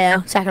wins by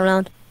KO, second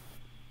round.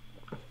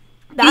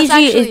 That's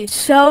DDG actually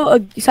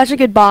is such a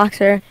good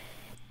boxer.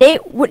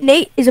 What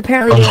Nate is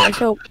apparently doing,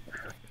 so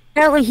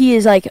apparently he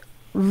is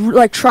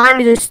trying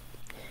to just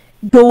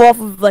go off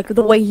of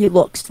the way he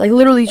looks.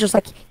 Literally just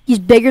he's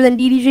bigger than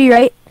DDG,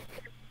 right?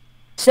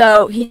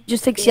 So he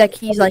just thinks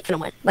he's gonna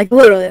win.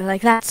 Literally,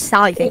 that's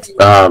how he thinks.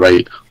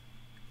 Right.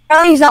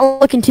 Apparently he's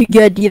not looking too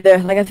good either.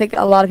 I think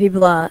a lot of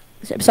people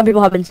some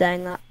people have been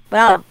saying that. But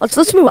I don't know.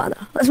 Let's move on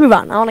though. Let's move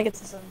on. I wanna get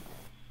to some.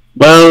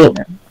 Well,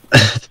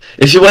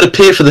 if you want to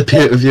pay for the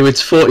pay-per-view,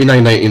 it's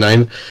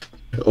 $49.99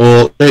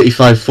 or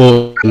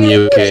 $35.40 in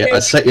the UK.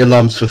 And set your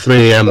alarms for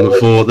 3 AM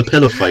for the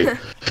pillow fight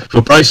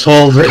for Bryce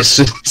Hall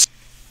versus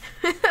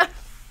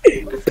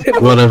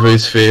whatever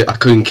his fate. I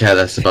couldn't care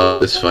less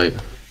about this fight.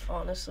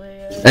 honestly.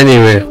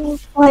 Anyway,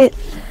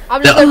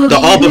 I'm just there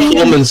are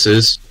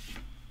performances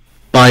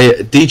by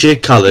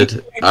DJ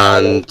Khaled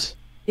and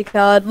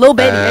Lil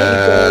Baby,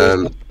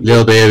 right?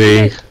 Lil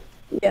Baby.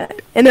 Yeah,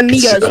 and then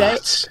Migos,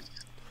 right?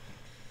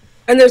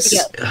 and there's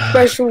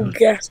special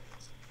guests.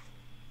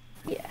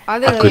 I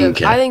couldn't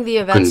care. think the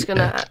event's Couldn't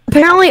gonna.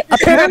 Apparently,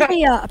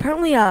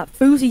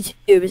 Fousey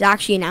Tube is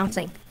actually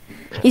announcing.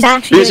 He's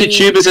actually. Fuzi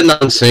Tube is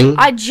announcing,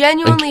 I and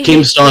genuinely.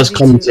 Keemstar is hate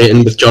Fuzi too.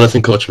 commentating with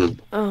Jonathan Coachman.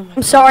 Oh my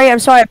I'm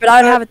sorry, but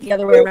I'd have it the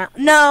other way around.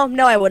 No,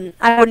 I wouldn't.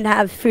 I wouldn't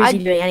have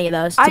Fousey doing any of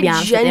those. To be I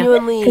honest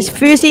genuinely with you,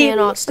 because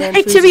cannot stand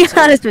to be Fousey too.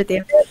 honest with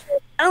you,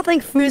 I don't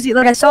think Fousey.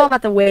 I saw him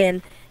at the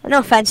weigh-in. No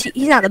offense,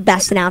 he's not the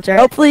best announcer.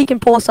 Hopefully, he can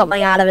pull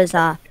something out of his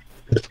hat.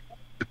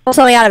 Oh, I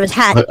thought you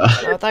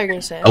were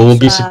gonna say. I won't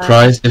be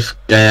surprised if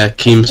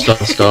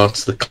Keemstar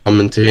starts the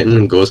commentating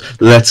and goes,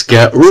 "Let's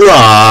get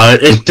right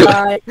into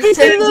it."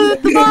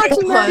 The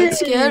boxing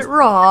Let's get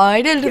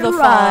right into the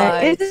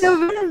fight.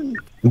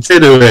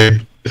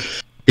 Anyway,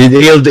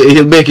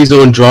 he'll make his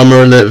own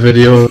drama alert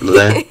video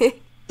there.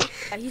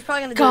 He's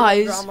probably gonna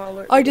Guys, do a drama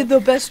alert. I did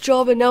the best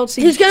job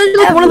announcing. He's gonna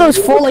do one of those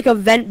full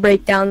event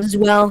breakdowns as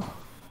well.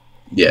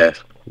 Yeah,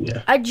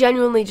 I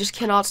genuinely just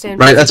cannot stand.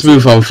 Right, let's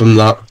move on from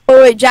that.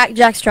 Oh wait,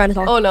 Jack's trying to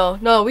talk. Oh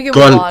no, we can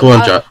Go move on, go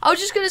on, Jack. I was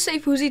just gonna say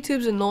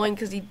FouseyTube's annoying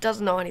because he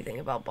doesn't know anything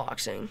about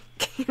boxing,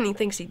 and he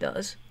thinks he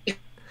does.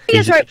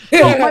 That's right.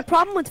 So my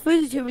problem with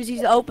FouseyTube is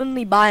he's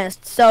openly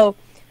biased. So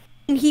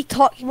when he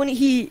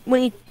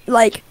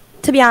like,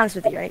 to be honest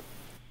with you, right?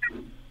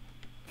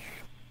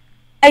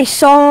 I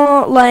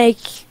saw like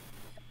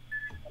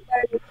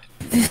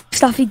the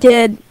stuff he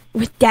did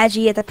with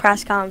Deji at the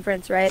press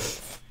conference, right?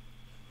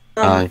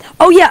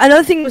 Oh yeah,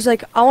 another thing was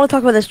like I want to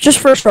talk about this just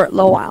for a short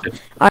little while,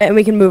 and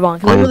we can move on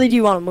because I really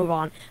do want to move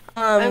on.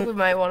 I think we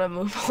might want to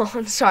move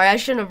on. Sorry, I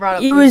shouldn't have brought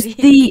up. It was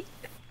yeah,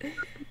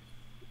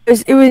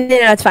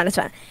 it's fine.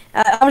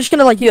 I'm just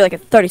gonna like do like a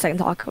 30-second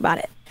talk about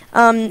it.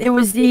 It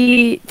was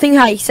the thing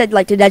how he said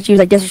like to Deji he was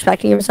like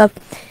disrespecting him and stuff,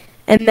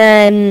 and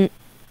then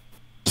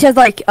he said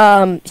like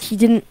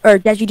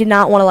Deji did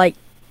not want to like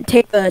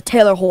take the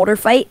Taylor Holder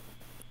fight.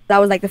 That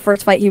was like the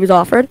first fight he was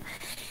offered.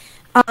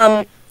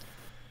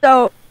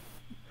 So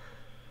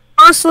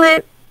honestly,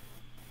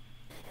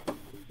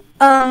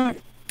 I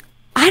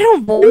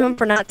don't blame him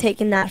for not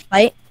taking that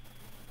fight.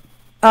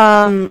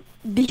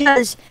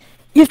 Because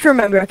you have to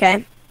remember,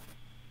 okay.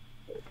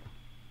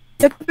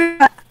 The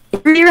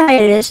career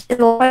hiatus is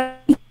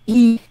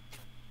he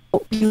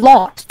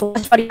lost. The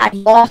last fight he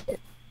lost it.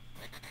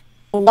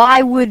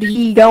 Why would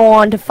he go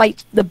on to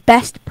fight the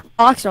best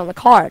boxer on the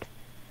card?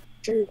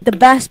 The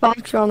best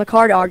boxer on the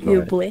card,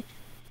 arguably.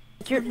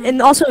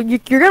 And also,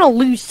 you're gonna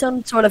lose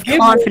some sort of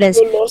confidence.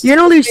 You're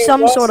gonna lose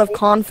some sort of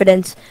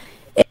confidence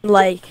in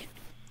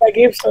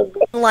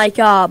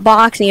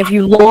boxing if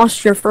you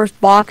lost your first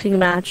boxing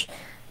match.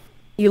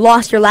 You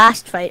lost your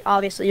last fight.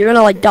 Obviously, you're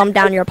gonna like dumb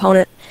down your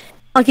opponent.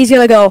 Like he's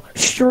gonna go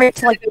straight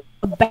to like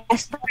the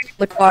best boxer on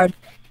the card.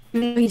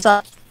 He's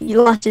like he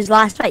lost his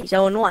last fight. He's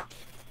 0-1.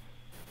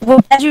 Well,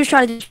 Deji was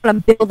trying to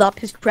build up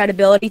his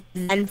credibility to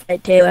then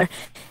fight Taylor,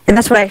 and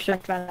that's what I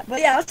expect about that.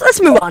 But yeah,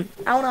 let's move on.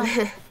 I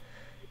wanna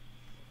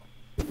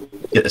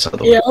get this out of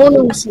the way. Yeah, I want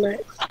to listen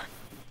next.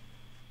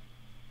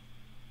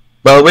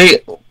 Well,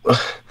 wait.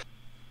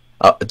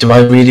 Do I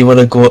really want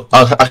to go?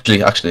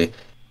 Actually,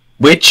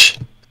 which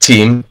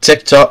team,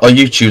 TikTok or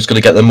YouTube, is going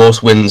to get the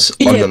most wins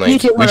on the night?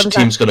 YouTube, which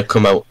team's going to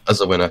come out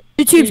as a winner?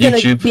 YouTube's gonna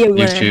be a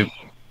winner. YouTube.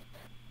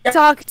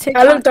 TikTok.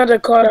 I looked at the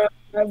card.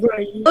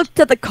 Looked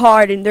at the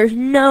card and there's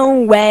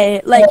no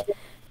way. Like,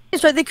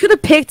 sorry, they could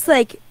have picked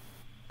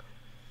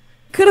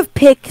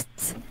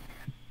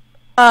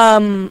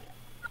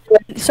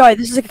Sorry,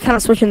 this is like kind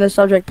of switching the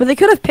subject, but they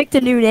could have picked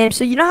a new name.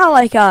 So you know how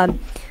like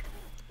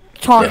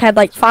Talk had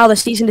like filed a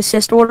cease and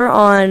desist order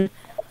on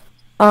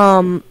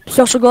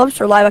Social Gloves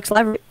or LiveX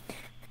Live.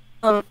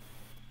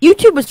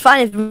 YouTube was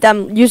fine with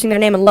them using their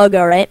name and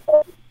logo, right?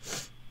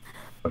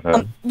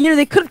 Okay. You know,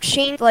 they could have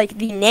changed like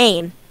the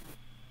name,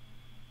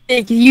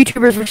 like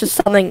YouTubers versus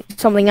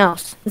something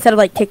else instead of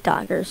like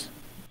TikTokers.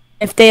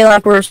 If they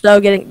like were still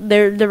getting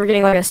they were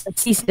getting like a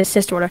cease and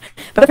desist order,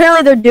 but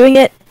apparently they're doing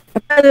it.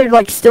 Apparently they're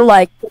like still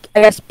like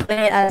I guess putting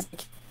it as.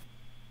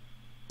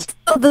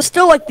 There's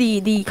still like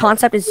the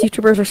concept is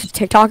YouTubers versus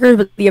TikTokers,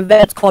 but the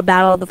event's called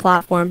Battle of the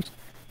Platforms.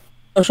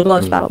 Social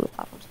Gloves Battle of the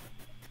Platforms.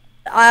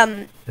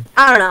 I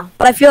don't know,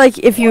 but I feel like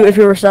if you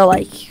were so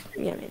like,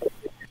 yeah,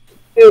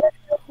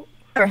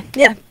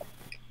 yeah.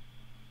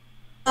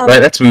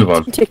 Right, let's move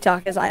on.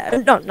 TikTok is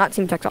not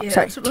Team TikTok. Yeah,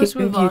 sorry, let's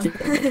move on.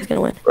 Is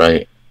gonna win.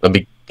 Right, let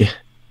me get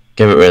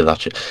rid of that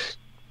shit.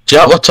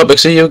 Jack, what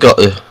topics have you got?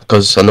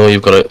 Because I know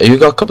you've got you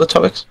got a couple of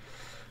topics.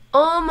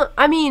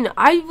 I mean,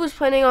 I was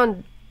planning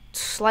on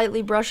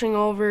slightly brushing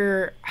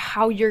over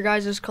how your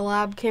guys'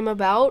 collab came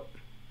about.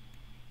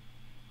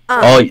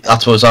 Oh,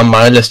 that was on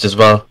my list as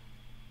well.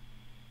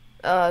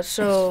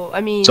 So I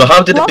mean. So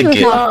how did it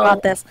begin? Talk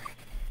about this.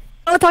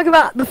 I want to talk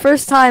about the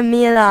first time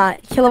me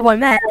and Killer Boy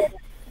met.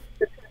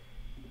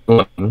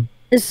 Mm-hmm.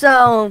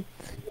 So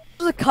it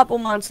was a couple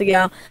months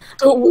ago.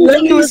 So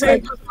let me say,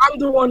 because I'm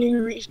the one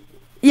who reached.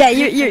 Yeah,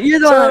 you're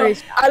the one that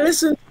reached.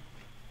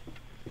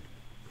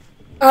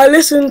 I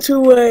listened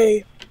to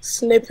a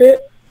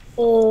snippet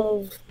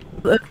of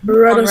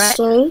Beretta's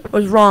song.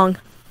 Was wrong.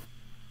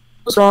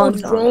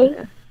 Wrong.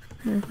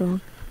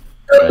 Wrong.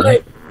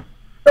 Like,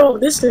 bro,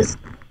 this is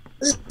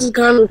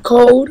kind of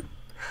cold,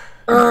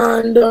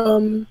 and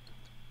then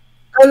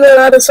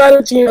I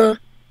decided to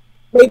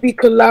maybe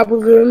collab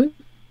with him,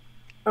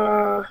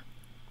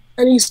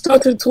 and he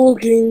started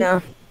talking,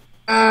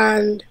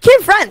 and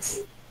Keep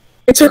friends.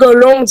 It took a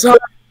long time to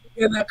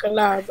get that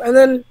collab, and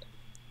then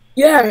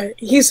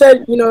he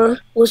said,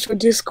 what's your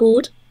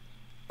Discord?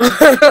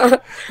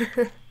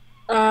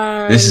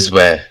 This is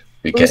where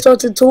we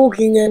started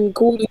talking and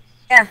calling.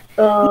 Yeah.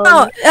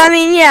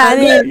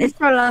 It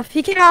started off.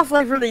 He came off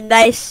like really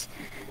nice,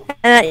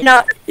 and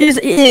he's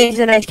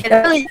a nice kid.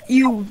 Really,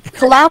 you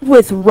collab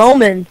with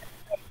Roman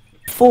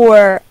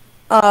for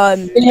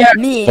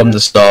me from the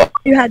start.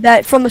 You had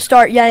that from the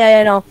start.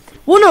 Yeah, no.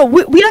 Well, no,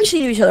 we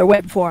actually knew each other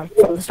way before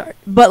from the start,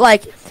 but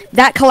like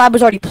that collab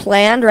was already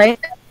planned, right?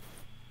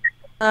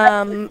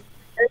 And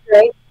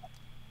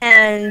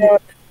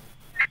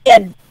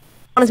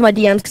into my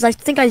DMs because I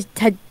think I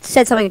had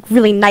said something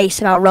really nice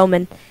about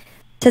Roman.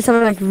 Said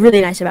something like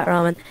really nice about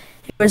Roman.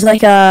 It was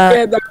like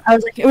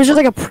it was just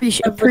like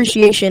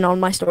appreciation on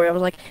my story. I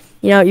was like,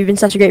 you know, you've been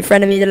such a great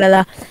friend to me, da da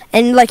da.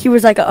 And like he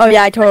was like, oh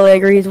yeah, I totally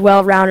agree. He's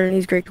well-rounded and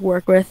he's great to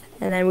work with.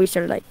 And then we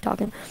started like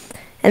talking,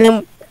 and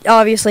then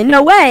obviously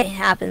no way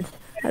happened.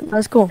 That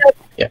was cool.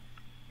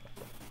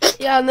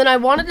 Yeah, and then I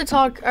wanted to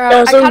talk.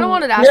 I kind of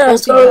wanted to ask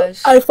both of you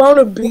guys. I found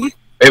a beat.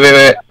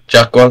 Wait,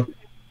 Jack, go on.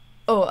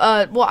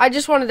 Oh, well, I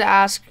just wanted to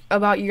ask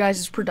about you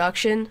guys'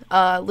 production.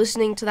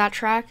 Listening to that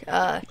track,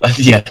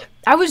 Yeah.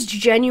 I was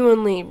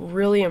genuinely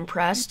really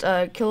impressed.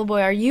 Killer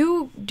Boy, are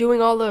you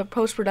doing all the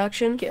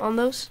post-production on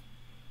those?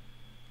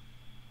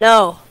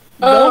 No,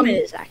 Roman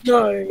is actually.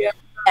 No,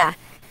 yeah.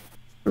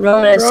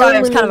 Roman is. Sorry,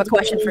 it was kind of a Roman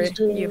question for is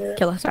doing you, that.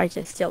 Killer. Sorry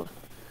to steal.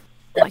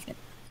 Like it.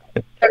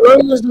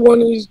 Roman was the one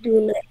who's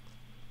doing that.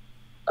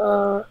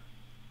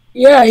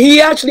 Yeah, he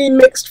actually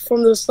mixed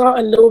from the start,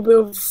 a little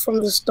bit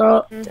from the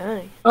start.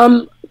 Dang.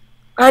 And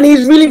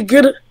he's really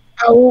good at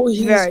how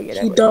he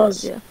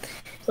does. Yeah.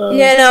 So,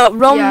 Yeah, no,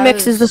 Roman Yeah,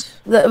 mixes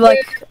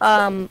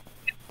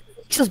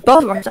mixes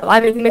both of our stuff. I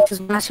think he mixes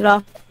Master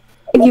Off.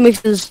 I think he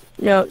mixes,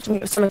 you know,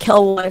 some of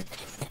Killboy.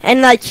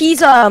 And like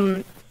he's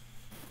a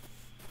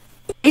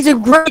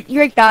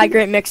great guy,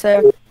 great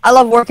mixer. I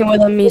love working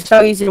with him. He's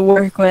so easy to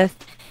work with.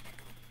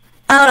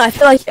 I don't know. I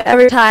feel like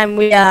every time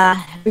we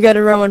go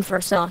to Roman for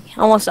a song,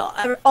 almost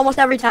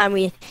every time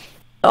we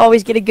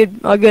always get a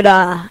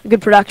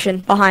good production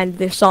behind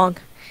the song.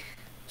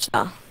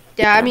 So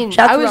Yeah, I mean,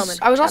 Shout out I to was Roman.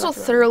 I was Shout also out to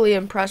Roman. thoroughly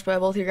impressed by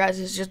both your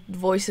guys' just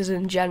voices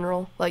in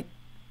general, like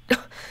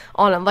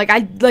on them. Like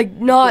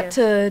not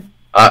to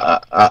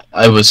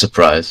I was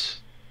surprised.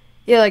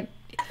 like.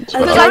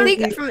 I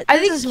think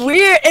it's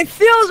weird. It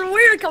feels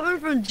weird coming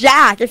from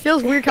Jack. It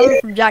feels weird coming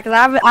from Jack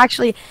because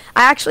I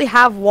actually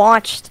have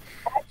watched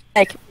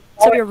like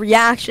some of your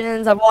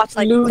reactions. I've watched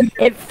like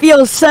it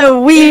feels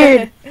so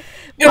weird.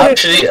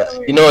 Actually,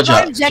 you know what,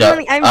 Jack? I'm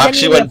genuinely I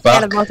actually a went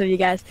fan back. of both of you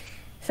guys.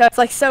 So it's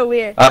like so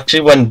weird. I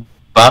actually went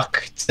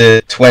back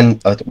to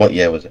what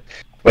year was it?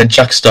 When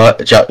Jack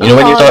started. You know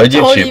when you started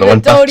YouTube, I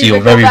went back to your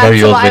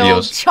very old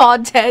videos.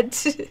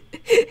 Content.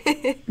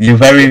 Your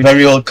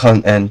very old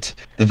content.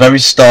 The very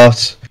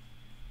start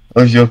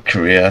of your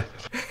career.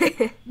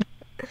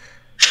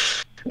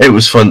 It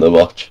was fun to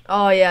watch.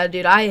 Oh yeah,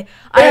 dude. I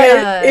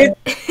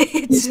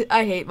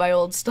hate my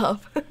old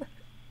stuff.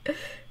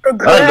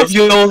 I love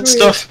your old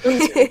stuff.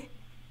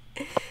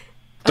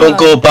 Don't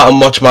go back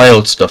and watch my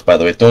old stuff, by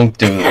the way. Don't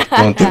do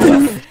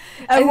that.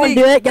 Everyone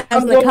do it,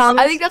 guys. In the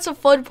comments. I think that's a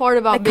fun part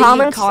about The making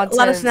comments, content.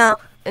 let us know.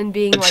 And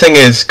being Good like,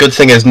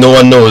 thing is, no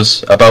one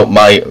knows about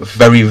my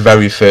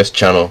very first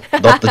channel.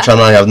 Not the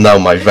channel I have now,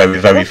 my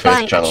very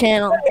first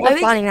channel. We're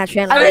finding that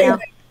channel I right think- now.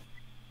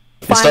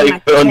 It's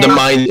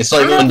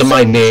not even under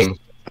my name.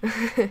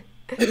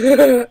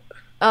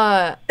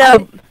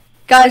 No,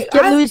 guys,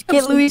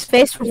 get Louis'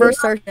 face, reverse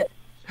search it.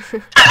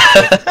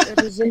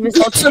 His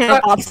whole channel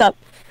pops up.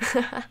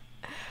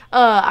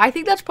 I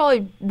think that's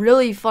probably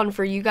really fun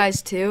for you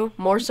guys too,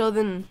 more so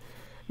than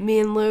me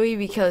and Louis,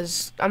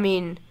 because I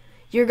mean,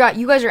 you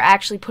guys are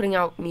actually putting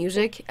out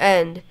music,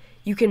 and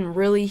you can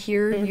really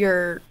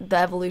hear the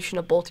evolution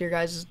of both your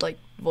guys' like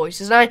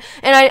voices. And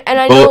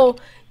I know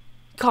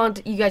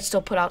you guys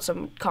still put out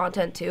some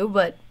content too,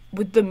 but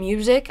with the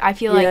music, I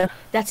feel like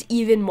that's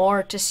even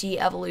more to see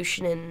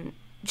evolution in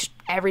just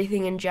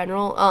everything in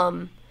general.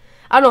 I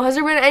don't know, has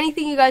there been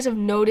anything you guys have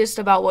noticed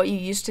about what you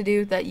used to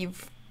do that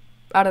you've,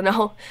 I don't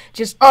know,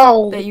 just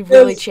that you've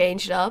really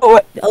changed up? Oh,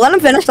 wait, let him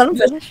finish.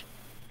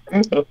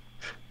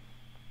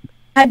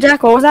 Hi,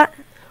 Jack, what was that?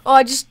 Oh,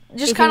 I just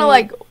kind of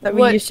like that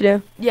what we used to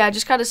do. Yeah,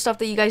 just kind of stuff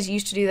that you guys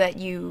used to do that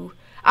you,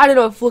 I don't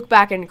know if look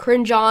back and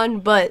cringe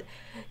on, but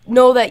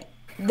know that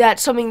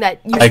that's something that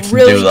you've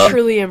really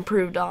truly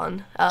improved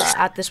on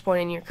at this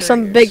point in your career.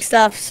 Some big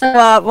stuff.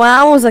 So when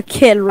I was a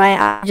kid, right,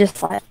 I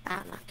just like, I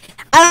don't know.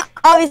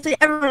 Obviously,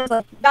 everyone was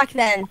like, back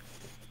then,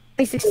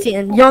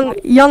 2016,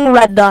 young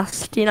Red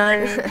Dust, you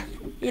know what I mean?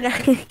 You know,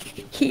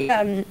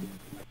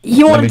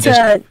 he wanted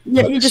to,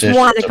 he just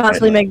wanted to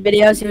constantly make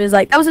videos. He was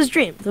like, that was his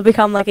dream, to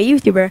become like a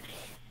YouTuber.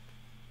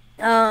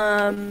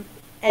 And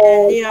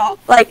you know,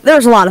 like, there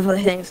was a lot of other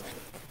things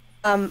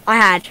I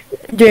had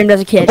dreamed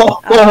as a kid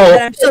that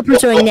I'm still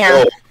pursuing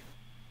now.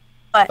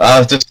 But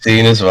I've just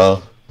seen as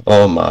well.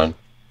 Oh man.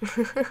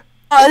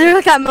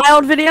 there's like my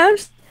old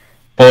videos.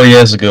 4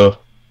 years ago.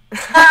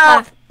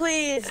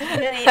 Please,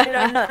 Vinny,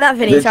 no, not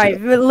Vinny. Sorry,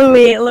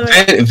 Louis.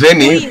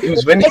 Vinny,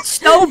 who's Vinny? It's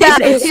so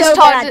bad. It's He's so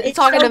bad. It's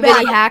talking so to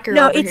Vinny bad. Hacker.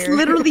 No, over it's here.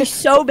 literally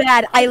so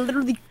bad. I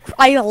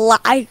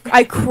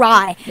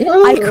cry.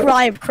 I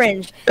cry of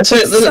cringe. It's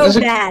so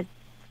bad.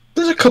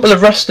 There's a couple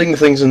of wrestling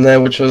things in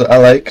there which I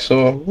like,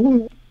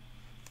 so.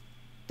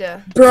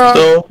 Yeah.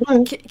 Bro.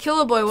 So.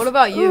 Killer Boy, what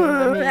about you?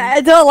 I mean,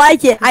 I don't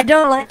like it. I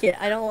don't like it.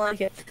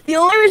 The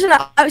only reason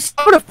I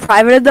would have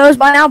privated those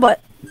by now,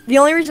 but the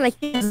only reason I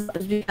can't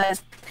is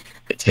because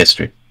It's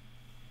history.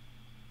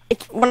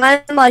 like, when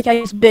I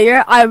was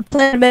bigger, I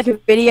plan to make a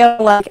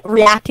video like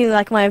reacting to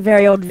like my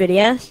very old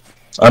videos.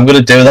 I'm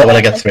gonna do that when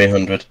I get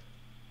 300.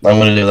 I'm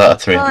gonna do that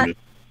at 300.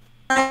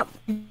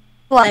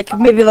 Like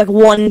maybe like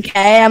 1K,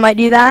 I might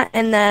do that,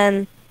 and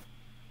then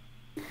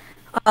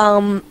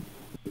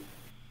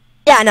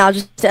yeah, no, I'll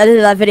just edit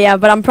that video,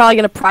 but I'm probably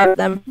gonna private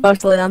them,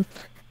 mostly them.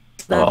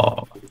 So,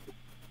 Oh.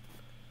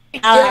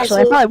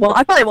 actually, I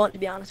probably won't, to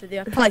be honest with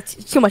you. Probably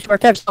too much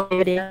work. I have so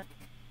many videos.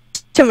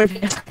 Too many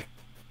videos.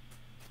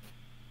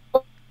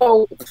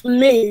 Oh, for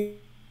me,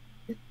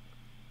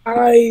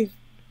 I've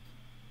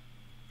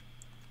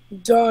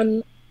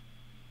done.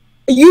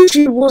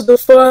 YouTube was the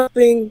first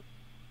thing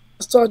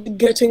I started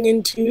getting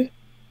into.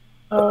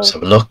 Let's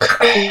have a look.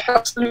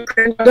 Absolute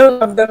cringe. I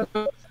don't have them.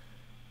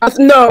 I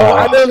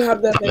don't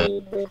have them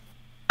anymore.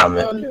 Damn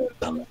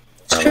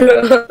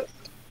it.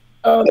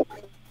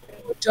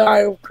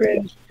 Dial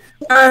cringe.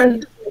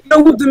 And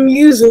with the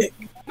music,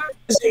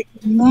 there's a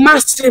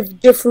massive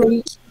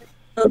difference.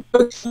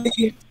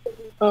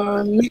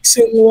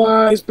 Mixing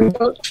wise,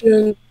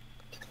 production.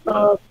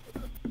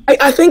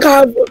 I think I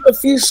have a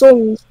few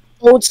songs,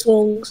 old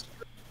songs,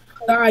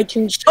 that I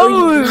can show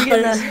you.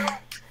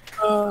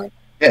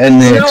 Getting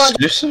the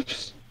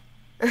exclusives?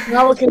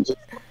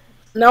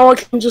 Now I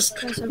can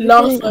just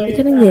laugh at it.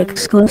 Getting the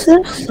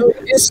exclusives? So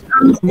it's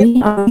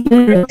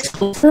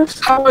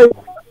Exclusives?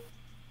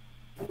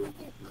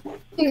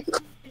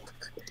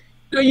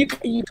 how you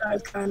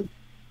guys can.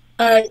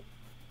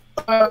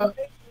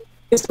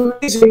 It's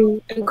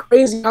amazing and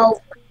crazy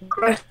how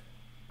progressed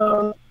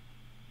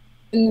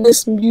in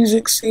this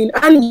music scene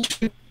and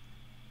YouTube.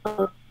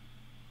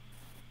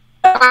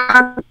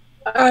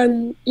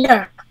 And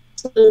yeah,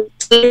 it's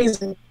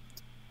amazing.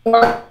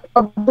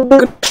 I'm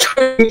gonna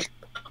show you.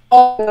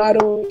 Oh, I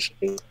don't want to show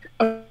you.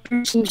 I'll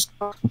do some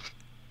stuff.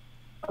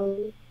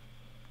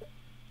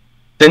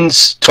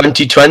 Since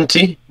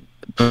 2020,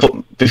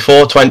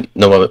 before 20,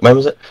 no, when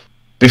was it?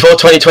 Before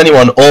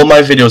 2021, all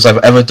my videos I've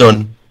ever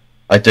done,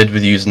 I did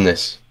with using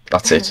this.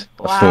 That's it.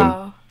 A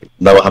phone.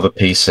 Now I have a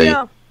PC.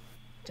 Yeah.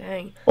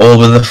 Dang. All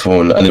with the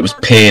phone, and it was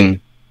pain.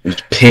 It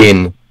was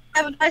pain. I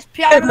have a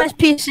nice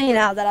PC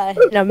now that I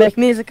make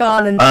music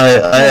on. And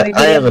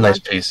I have a nice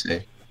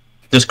PC.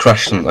 Just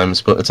crashed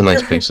sometimes, but it's a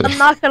nice PC. I'm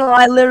not gonna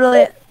lie,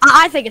 literally,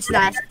 I think it's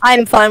nice.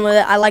 I'm fine with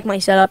it. I like my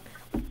setup.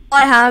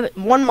 I have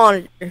one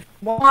monitor,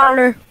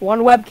 one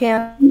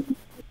webcam.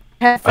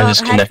 I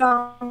just connect.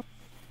 I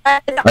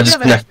do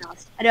have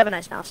a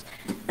nice mouse.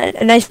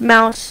 A nice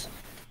mouse.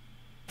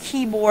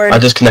 Keyboard. I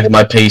just connect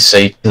my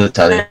PC to the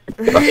telly.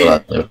 That's what I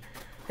do.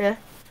 Yeah.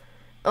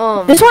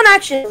 This one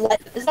actually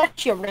is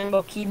actually a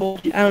rainbow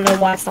keyboard. I don't know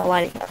why it's not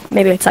lighting up.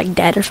 Maybe it's like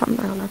dead or something.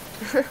 I don't know.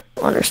 I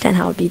don't understand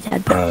how it'd be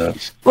dead,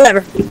 but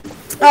whatever. All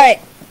right.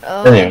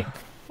 Anyway.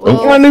 You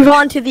want to move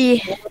on to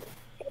the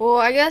Well,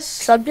 I guess.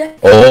 subject?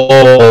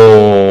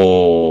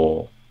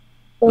 Oh.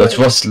 Let's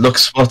what's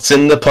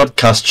in the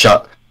podcast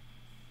chat.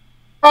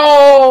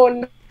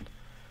 Oh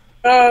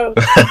no.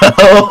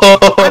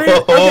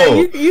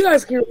 Okay, you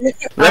guys can.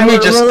 Let me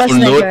just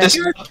unload this.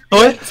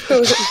 Boy.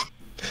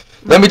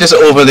 Let me just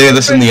overlay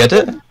this in the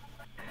edit.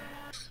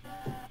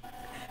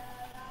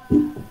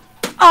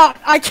 Oh,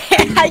 I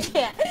can't. I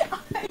can't.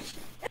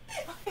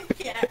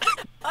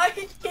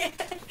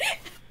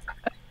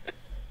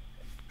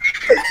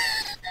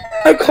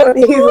 I can't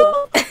even.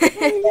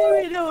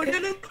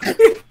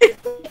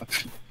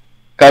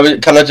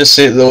 Can I just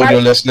say to the audio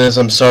listeners,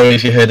 I'm sorry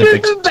if you heard a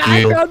big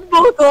squeal.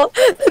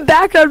 The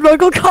background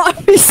vocal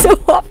caught me so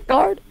off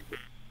guard.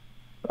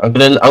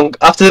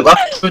 After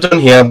we're done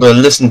here, I'm gonna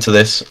listen to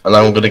this and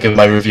I'm gonna give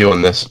my review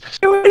on this.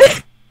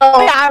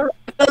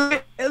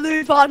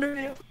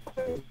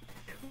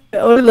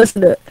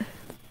 Listen to it.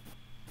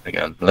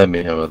 Again, let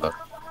me have a look.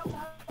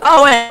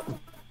 Oh wait.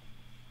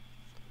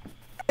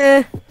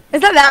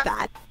 It's not that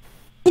bad.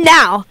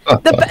 Now,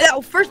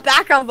 the first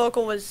background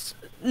vocal was.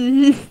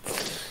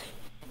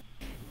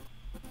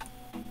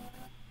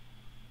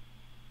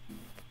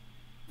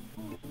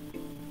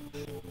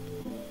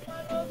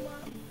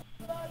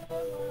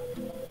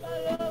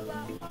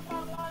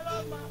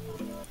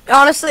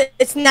 Honestly,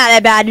 it's not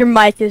that bad. Your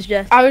mic is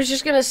just. I was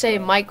just gonna say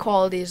mic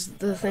quality is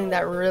the thing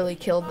that really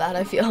killed that.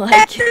 I feel like.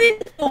 It's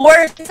the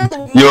worst. It's not the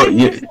worst.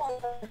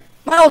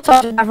 My old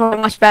talk is definitely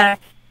much better.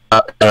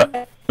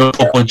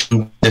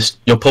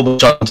 Your public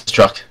John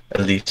track,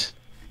 at least.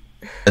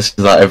 This is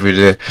that every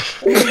day.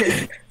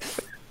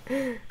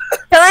 Can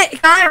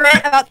I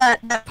rant about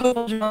that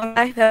Popo John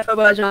guy? That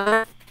Popo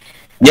John?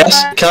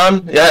 Yes, you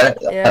can. Yeah,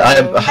 I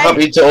am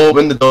happy to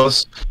open the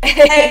doors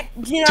Hey,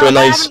 you know, to a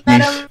nice I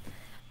beef.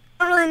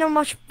 don't really know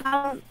much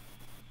about him.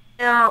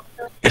 You know,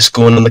 It's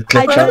going on the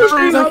clip I chat.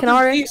 don't know. Like an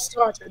already.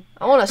 Started.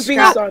 I want to Being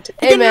scrap. started.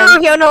 Hey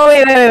man. No,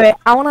 wait.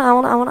 I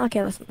wanna.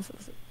 Okay, listen.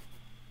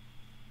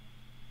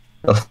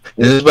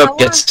 This is where it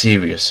gets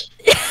serious.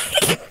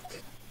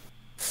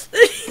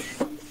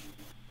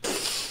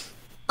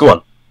 Go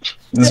on.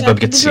 This is where it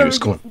gets serious.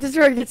 Go on. This is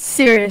where it gets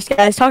serious,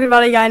 guys. Talking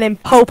about a guy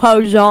named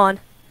Popo John.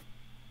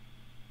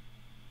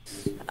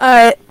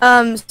 Alright,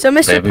 so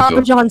Mr. There we Papa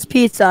go. John's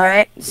Pizza,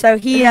 alright? So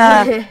he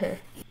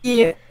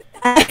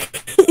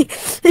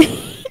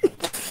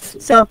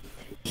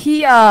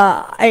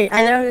I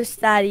noticed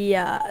that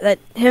that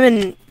him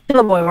and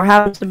Killer Boy were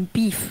having some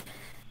beef.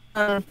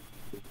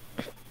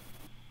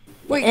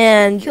 Wait,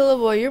 and Killer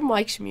Boy, your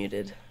mic's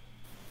muted.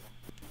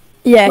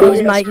 yeah,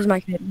 his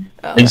mic muted.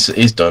 Oh.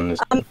 He's done.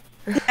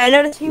 I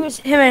noticed him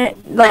and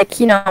like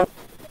Killer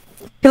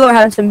were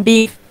having some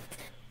beef.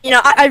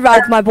 I'd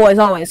ride with my boys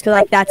always, cause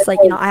like that's like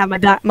I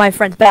have my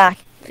friend's back.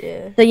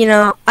 Yeah.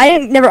 So I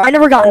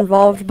never got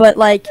involved, but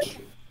like,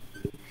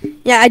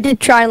 yeah, I did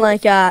try and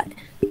like I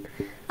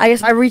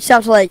guess I reached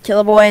out to like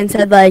Killer Boy and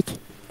said like,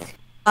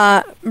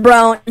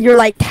 bro, you're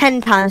like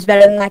 10 times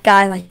better than that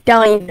guy. Like,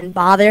 don't even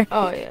bother.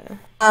 Oh yeah.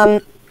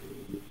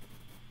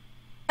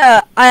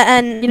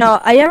 I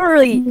never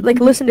really like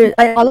listened to.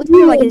 I listened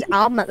to like his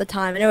album at the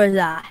time, and it was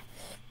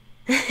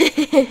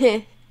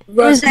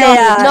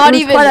Not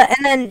even.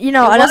 And then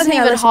another thing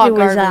I even listened hot to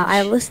was garbage.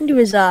 I listened to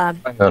his Hang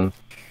on.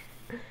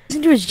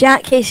 listened to his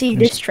Jack Casey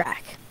diss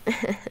track.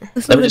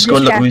 Let me just go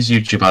and look at his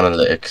YouTube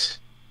analytics.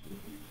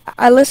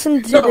 I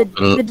listened to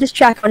the diss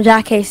track on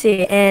Jack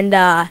Casey, and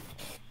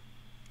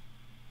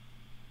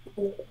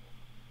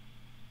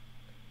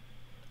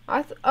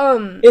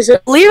Is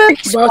it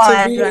lyrics about to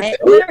wise, be- right?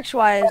 Lyrics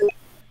wise,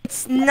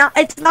 it's not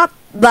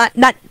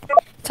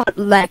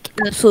like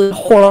absolutely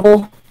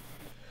horrible.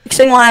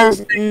 Mixing wise,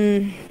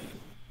 I'm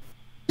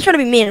trying to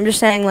be mean. I'm just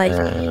saying like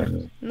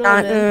No,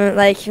 man.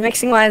 like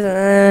mixing wise,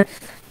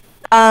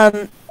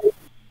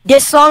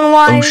 diss song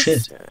wise,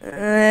 shit.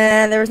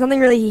 there was nothing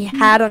really he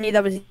had on you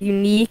that was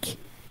unique.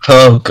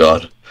 Oh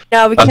god.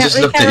 No, we I've can't just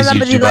looked at his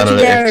remember the YouTube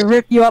legendary analytics.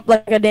 rip you up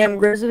like a damn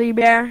grizzly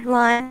bear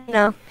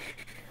line,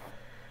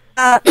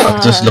 I've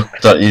just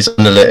looked at his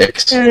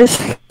analytics. It was-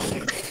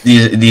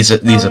 These are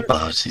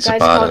bad. These are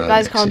bad.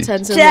 Guys, analytics.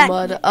 content's in Jack, the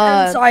mud.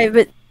 I'm sorry,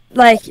 but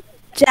like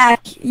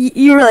Jack,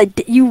 you really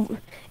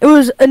it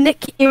was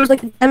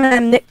like an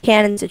Eminem Nick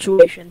Cannon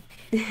situation.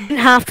 You didn't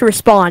have to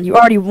respond. You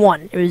already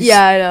won. It was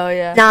Yeah, I know.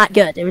 Yeah. not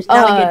good. It was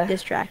not a good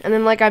diss track. And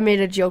then like I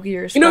made a jokey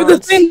response. You know the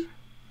thing.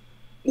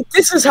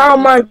 This is how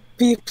my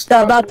beef It's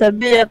started. about to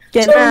be a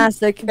fucking So,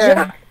 massacre.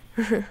 yeah.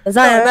 'Cause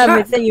I am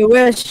everything you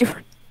wish you.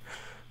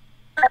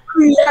 I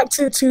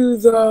reacted to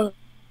the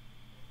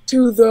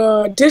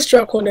diss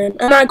track on him,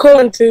 and I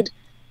commented,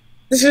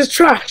 "This is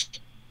trash."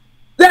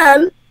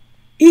 Then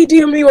he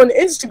DM'd me on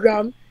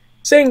Instagram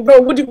saying,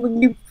 "Bro, what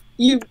do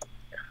you?"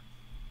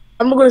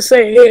 I'm not gonna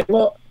say it here,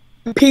 but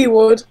the P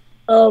word.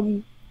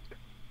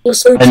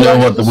 Was so. I know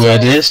what the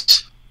word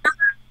is.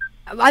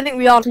 I think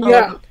we all know.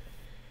 Yeah.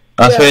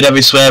 I've Yeah. heard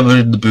every swear word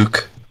in the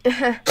book.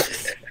 And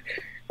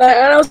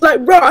I was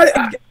like, "Bro,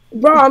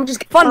 I'm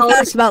just Fun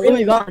facts about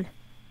Louis Vuitton.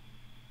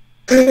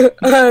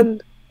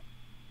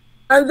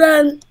 and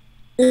then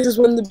this is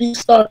when the beef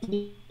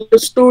started. The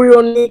story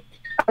on me.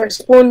 I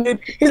responded.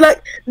 He's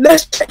like,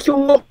 "Let's check your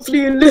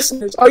monthly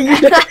listeners. Are you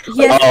there?"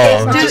 Yeah,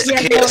 Oh, dude, just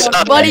yeah,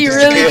 KSI. Buddy Just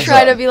really KSI.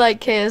 tried to be like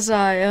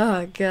KSI.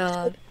 Oh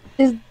god.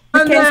 And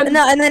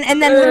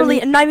and then literally,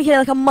 not even kidding,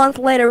 like a month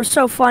later, it was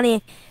so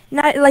funny.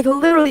 Not like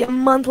literally a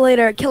month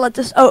later, Killer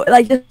just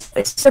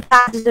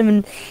surpasses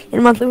him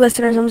in monthly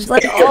listeners. I'm just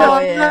like, oh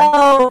yeah.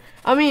 no.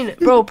 I mean,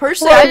 bro,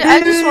 personally,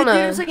 I just wanna.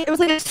 It was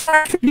like a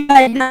sad tribute.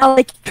 Now,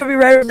 like Trivia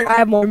Writers, like, I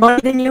have more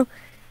money than you.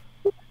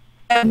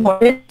 I have more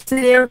hits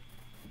than you.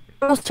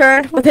 Almost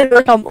turned within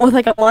like a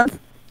month.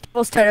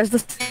 Almost turned. It was the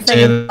same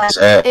thing.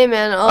 Hey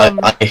man,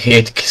 I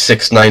hate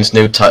 6ix9ine's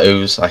new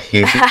tattoos. I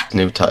hate his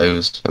new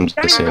tattoos. I'm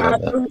just saying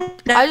that.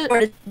 I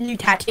just new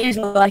tattoos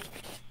look like.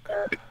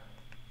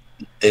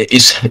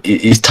 He's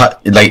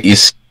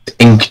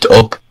inked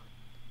up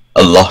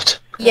a lot.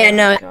 Yeah,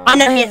 no, God. I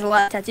know he has a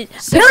lot of tattoos.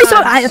 Sometimes-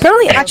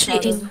 Apparently, actually,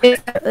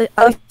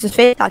 his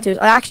face tattoos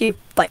are actually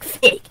like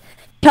fake.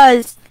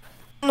 Because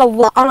on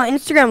an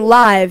Instagram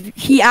live,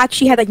 he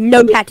actually had like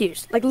no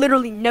tattoos, like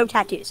literally no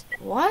tattoos.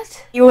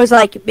 what? It was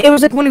like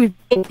when he was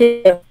big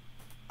too.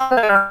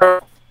 I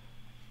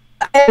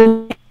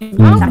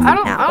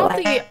don't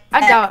think.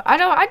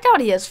 I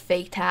doubt he has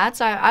fake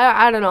tats.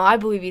 I don't know. I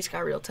believe he's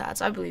got real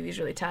tats. I believe he's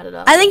really tatted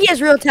up. I think he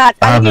has real tats.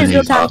 I think he has real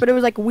believe that. tats, but it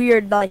was like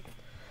weird. Like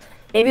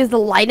maybe it was the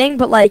lighting,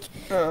 but like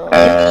Oh.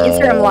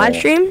 Instagram live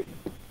stream,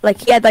 like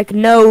he had like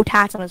no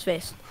tats on his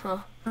face. Huh.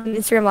 On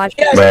Instagram live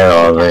stream. Where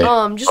are they?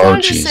 Just Oh,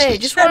 wanted to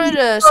Jesus.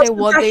 say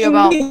one thing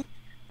about.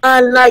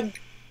 And like,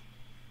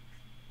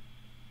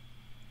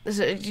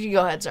 You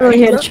go ahead, We're sorry.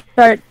 here to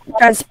try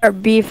to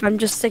start beef. I'm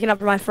just sticking up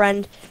for my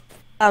friend.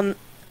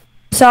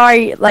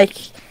 Sorry, like,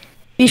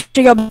 you should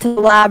go back to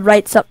the lab,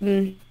 write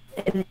something,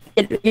 and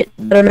get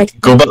better mix.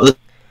 Go back to the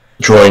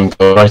drawing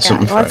board, write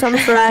something write fresh.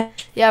 something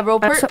fresh. Yeah, bro.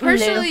 That's something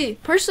new.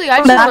 Personally,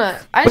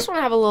 I just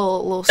wanna have a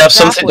little. If you have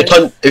something to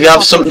scrap with if you have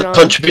Papa something to John.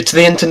 contribute to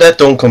the internet,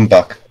 don't come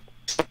back.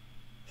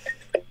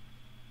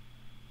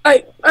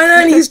 and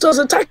then he starts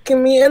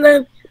attacking me, and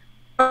then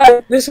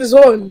this is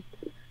on.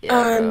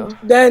 Yeah, And bro.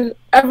 then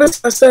ever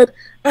since I said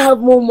I have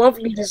more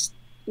monthly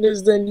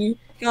listeners than you,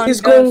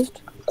 he's Gone gone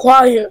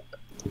quiet.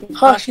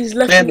 Hush, he's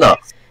left Saying me. that.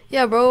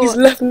 Yeah, bro. He's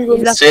left me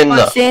on. Saying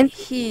that.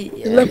 He.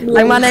 He's left me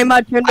Like my on. name,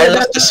 I turned I out.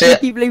 left to say You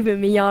it. keep leaving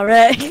me,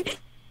 alright?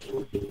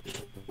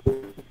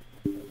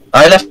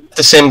 I left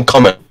the same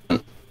comment.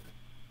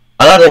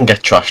 I didn't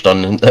get trashed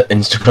on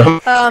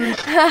Instagram.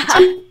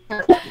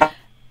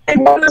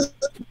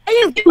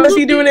 Was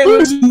he doing it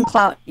with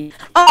clout?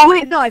 Oh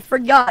wait, no, I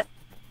forgot.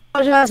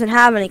 He doesn't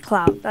have any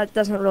clout. That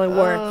doesn't really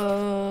work.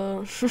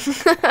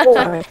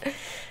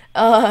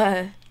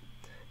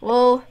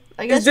 Well,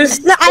 I guess.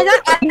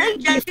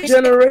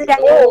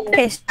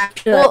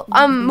 Well,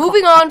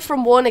 moving on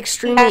from one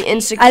extremely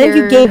insecure. I think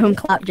you gave him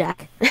clout,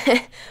 Jack.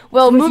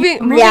 Well,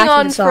 moving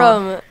on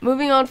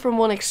from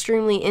one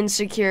extremely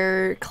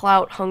insecure,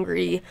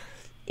 clout-hungry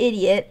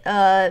idiot.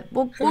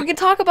 We can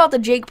talk about the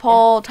Jake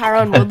Paul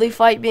Tyron Woodley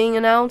fight being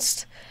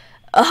announced.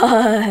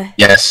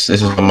 Yes,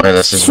 this is on my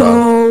list as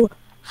well. So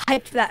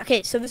hyped for that.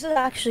 Okay, so this is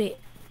actually.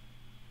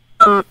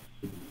 I'm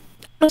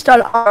gonna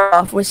start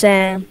off with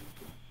saying,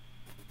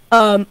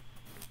 I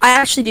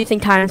actually do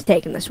think Tyron's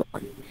taking this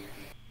one.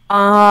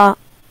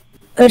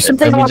 There's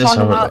something I want to talk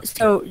about.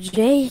 So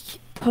Jake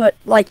put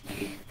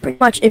pretty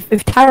much if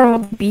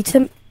Tyron beats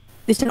him,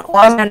 it's an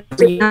automatic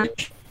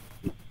rematch.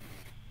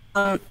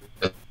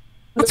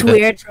 It's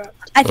weird.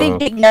 I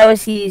think Jake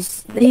knows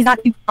he's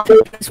not too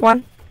confident in this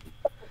one.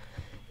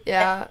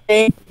 Yeah.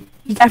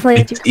 He's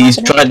definitely He's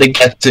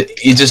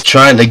just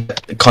trying to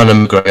get Conor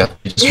McGregor.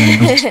 He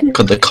just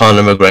cut the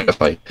Conor McGregor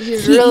fight.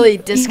 He's really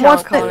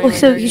discounting Conor McGregor.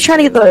 So he's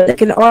trying to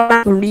get an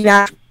automatic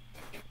rematch.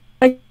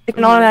 An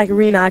automatic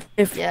rematch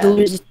if he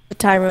loses to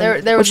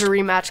Tyron. There was a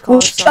rematch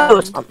clause.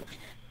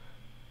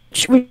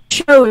 Which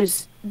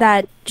shows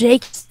that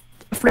Jake's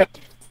afraid.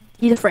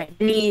 He's afraid.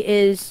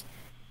 He's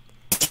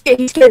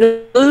scared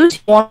to lose.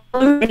 He wants to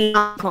lose, and he's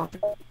not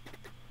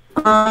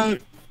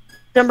confident.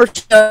 Number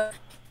 2.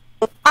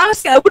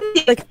 Honestly, I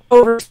wouldn't be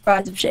over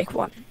surprised if Jake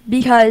won,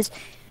 because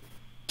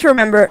to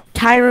remember,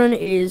 Tyron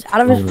is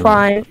out of his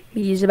prime.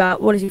 He's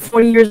about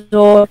 40 years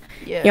old.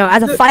 Yeah.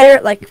 As a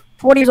fighter,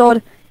 40 years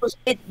old,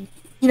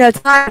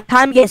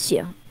 time gets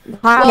you.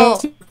 I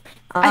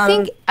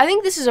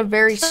think this is a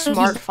very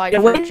smart fight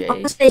for Jake.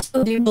 I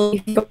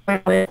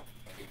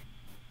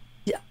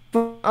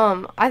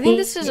think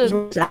this is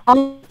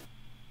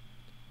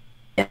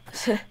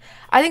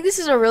I think this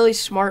is a really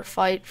smart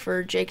fight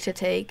for Jake to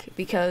take,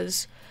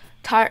 because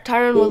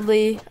Tyron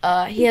Woodley,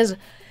 he's a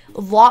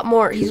lot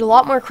more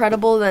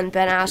credible than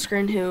Ben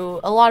Askren,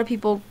 who a lot of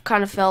people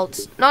kind of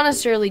felt not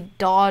necessarily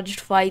dodged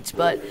fights,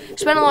 but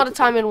spent a lot of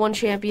time in one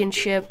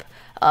championship,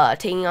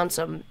 taking on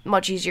some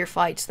much easier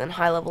fights than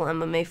high-level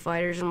MMA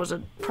fighters, and was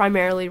a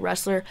primarily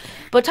wrestler.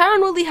 But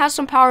Tyron Woodley has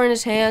some power in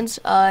his hands.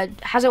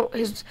 Hasn't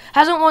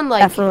won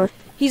Definitely.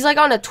 He's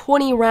on a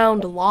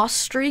 20-round loss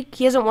streak.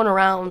 He hasn't won a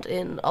round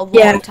in a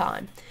long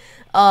time.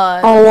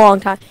 A long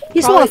time.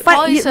 He's won a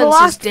fight. The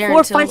last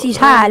 4 fights he's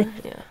had,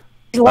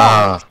 he's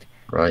lost.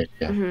 Right.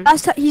 Yeah. Mm-hmm.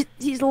 Last time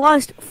he's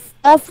lost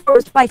all 4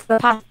 of his fights for the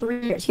past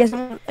 3 years. He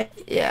hasn't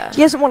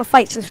won a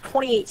fight since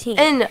 2018.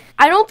 And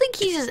I don't think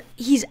he's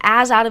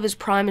as out of his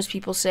prime as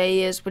people say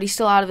he is, but he's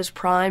still out of his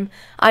prime.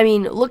 I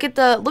mean, look at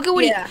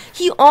what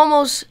he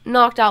almost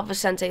knocked out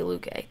Vicente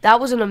Luque.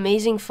 That was an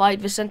amazing fight.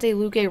 Vicente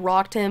Luque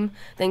rocked him,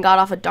 then got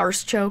off a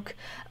Darce choke.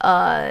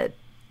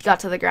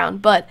 Got to the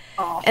ground,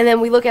 and then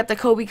we look at the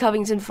Colby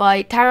Covington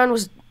fight. Tyron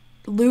was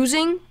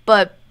losing,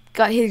 but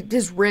got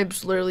his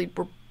ribs literally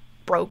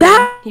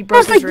broken. He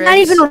broke his ribs. Not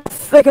even a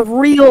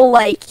real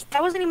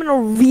that wasn't even a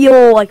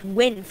real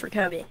win for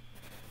Kobe.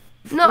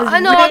 No,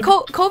 I know.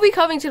 Colby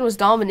Covington was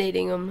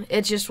dominating him.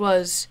 It just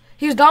was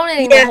he was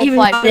dominating the whole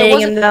fight, but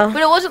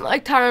it wasn't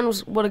like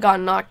Tyron would have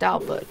gotten knocked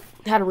out, but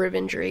had a rib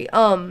injury.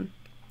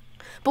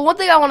 But one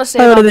thing I want to say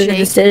about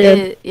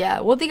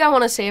Jake one thing I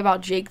want to say about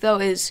Jake though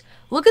is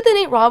look at the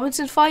Nate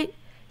Robinson fight.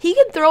 He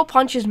can throw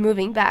punches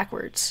moving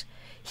backwards.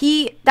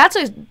 That's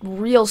a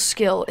real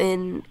skill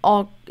in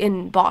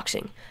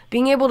boxing.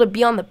 Being able to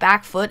be on the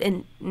back foot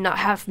and not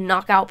have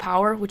knockout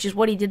power, which is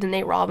what he did to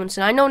Nate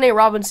Robinson. I know Nate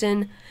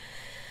Robinson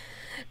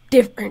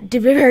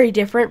very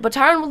different, but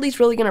Tyron Woodley's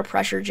really going to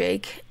pressure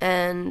Jake,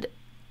 and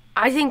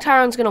I think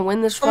Tyron's going to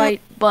win this fight,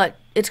 but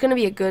it's going to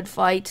be a good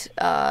fight,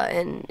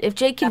 and if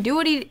Jake can do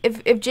it,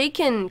 if Jake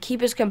can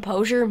keep his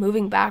composure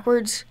moving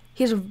backwards,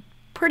 he has a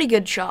pretty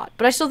good shot.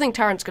 But I still think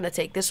Tyron's going to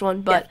take this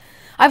one, but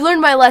I've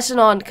learned my lesson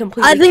on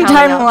completely counting out Jake. I think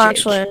Tyron will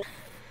actually.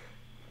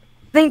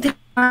 I think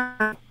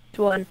Tyron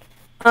won.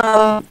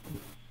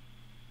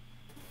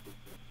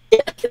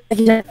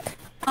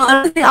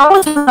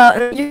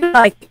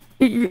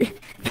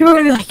 People are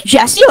gonna be like,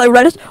 Jesse,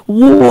 Reddit,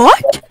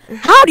 what?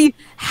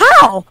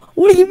 How?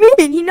 What do you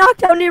mean? He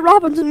knocked out Nate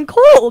Robinson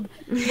cold.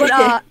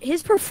 But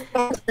his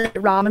performance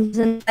at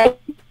Robinson,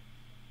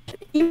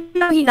 even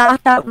though he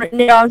knocked out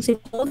Nate Robinson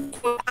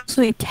cold, was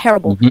absolutely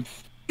terrible. Mm-hmm.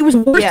 It was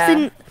worse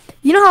than,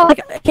 you know how I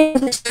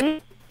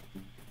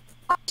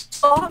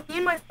saw me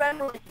and my friend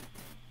were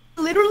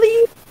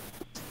literally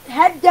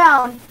head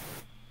down.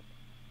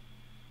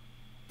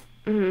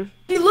 Mm-hmm.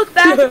 He looked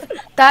back.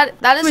 that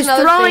is he was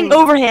another throwing thing.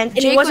 overhand,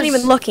 and Jake he wasn't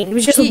even looking. He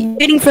was just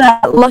waiting for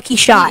that lucky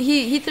shot.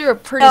 He threw a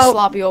pretty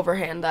sloppy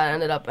overhand that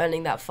ended up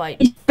ending that fight.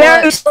 It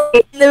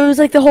was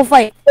the whole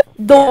fight.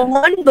 The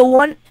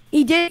one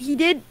he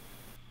did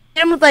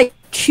him with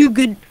two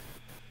good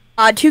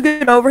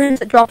overhands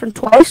that dropped him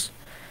twice.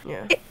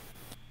 Yeah.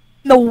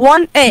 the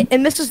one,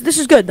 and this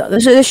is good though.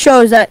 This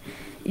shows that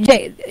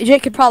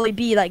Jake could probably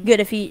be like good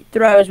if he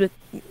throws with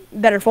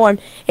better form.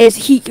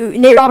 Is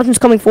Nate Robinson's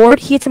coming forward?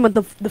 He hits him with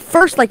the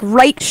first like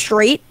right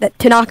straight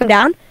to knock him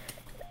down.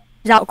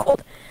 He's out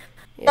cold.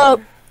 Yeah.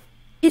 So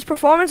his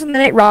performance in the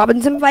Nate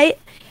Robinson fight,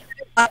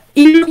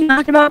 even if he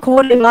knocked him out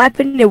cold, in my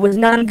opinion, it was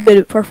not a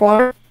good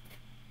performance.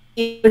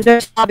 He was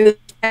very sloppy.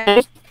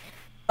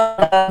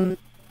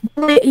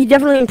 He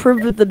definitely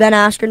improved with the Ben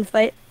Askren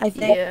fight, I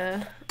think.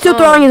 Yeah. Still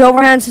throwing his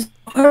overhands. His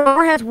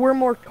overhands were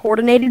more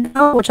coordinated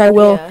now, which I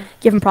will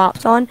give him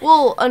props on.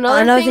 Well,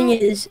 another thing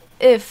is,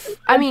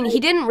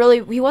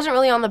 he wasn't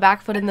really on the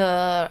back foot in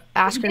the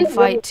Askren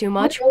fight too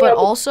much, but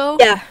also,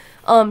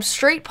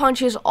 straight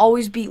punches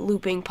always beat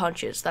looping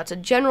punches. That's a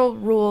general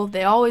rule.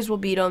 They always will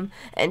beat them.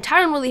 And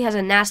Tyron Woodley has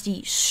a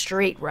nasty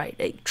straight right,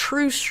 a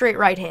true straight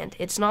right hand.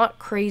 It's not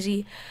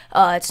crazy.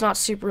 It's not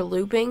super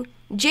looping.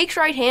 Jake's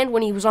right hand,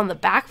 when he was on the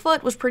back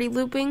foot, was pretty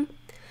looping.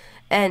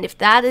 And if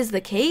that is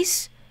the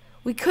case,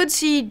 we could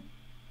see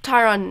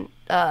Tyron,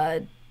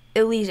 at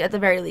the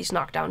very least,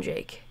 knock down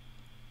Jake.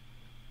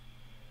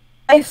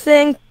 I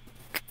think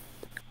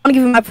I'm gonna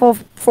give you my full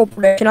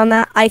prediction on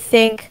that. I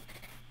think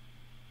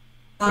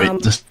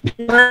and KO's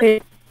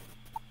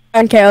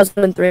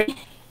 7-3.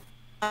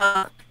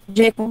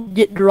 Jake will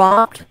get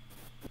dropped.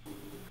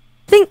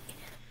 I think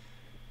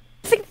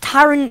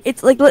Tyron.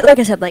 It's like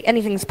I said, like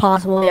anything's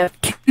possible. You have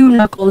two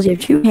knuckles, you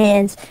have two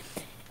hands,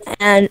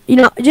 and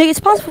Jake. It's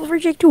possible for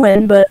Jake to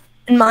win, but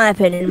in my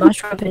opinion, my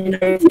strong opinion,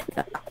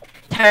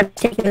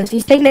 Tyron's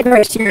he's taking it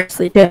very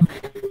seriously too.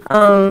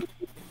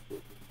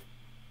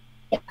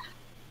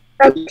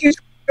 He's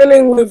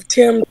training with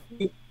Tim.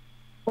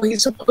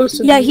 He's supposed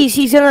to. Yeah,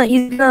 he's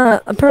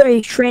gonna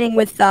apparently training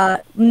with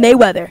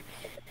Mayweather.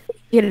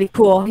 He's gonna be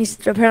cool. He's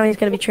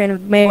gonna be training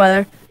with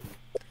Mayweather.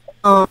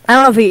 I don't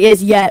know if he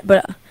is yet,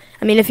 but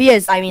I mean, if he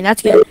is, I mean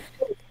that's good.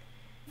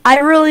 I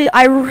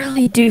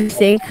really do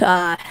think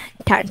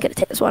Tyron's gonna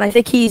take this one. I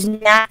think he's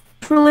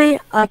naturally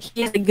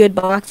he's a good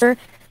boxer.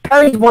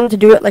 Probably he's wanted to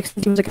do it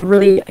since he was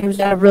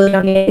at a really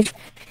young age.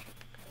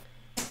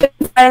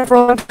 For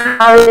a long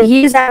time.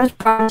 He's at his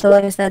prime, so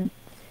like I said,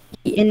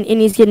 and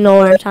he's getting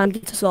older. Time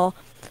gets us all.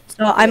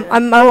 So I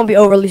won't be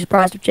overly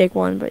surprised if Jake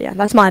won, but yeah,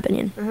 that's my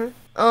opinion.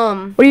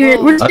 Mm-hmm. What do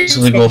you? I'd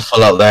actually go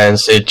full out there and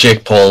say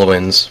Jake Paul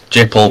wins.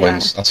 Jake Paul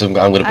wins. That's what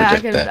I'm going to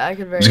predict there. I'm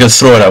just going to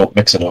throw it out,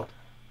 mix it up.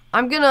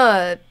 I'm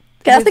gonna.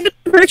 Okay, that's a good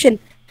prediction.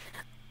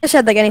 I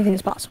said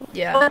anything's possible.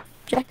 Yeah.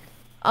 Jack.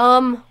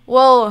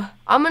 Well,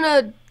 I'm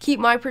gonna keep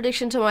my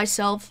prediction to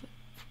myself.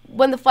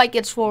 When the fight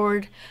gets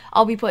forward,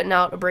 I'll be putting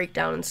out a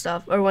breakdown and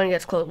stuff. Or when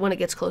it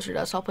gets closer to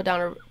us, I'll put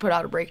out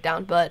a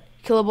breakdown. But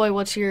Killer Boy,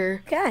 what's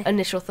your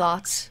initial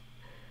thoughts?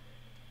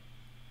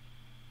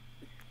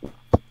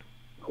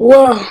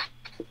 Well,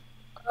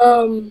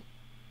 I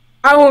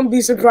wouldn't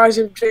be surprised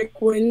if Jake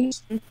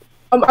wins.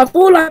 I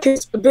feel like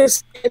it's a bit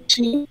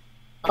sketchy.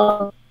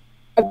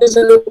 There's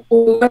a little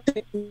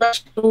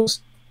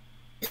professionals.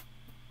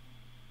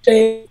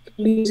 Jake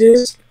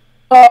loses.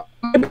 My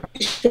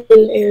prediction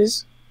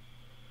is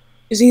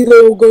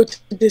either we'll go to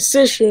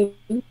decision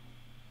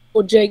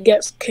or Jake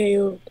gets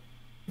KO'd.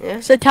 Yeah.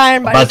 So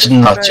Tyron.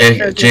 Imagine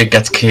that Jake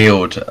gets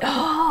KO'd.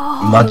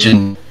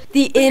 Imagine.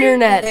 The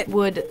internet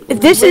would.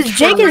 If this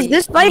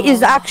fight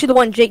is actually the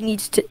one Jake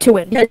needs to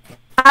win.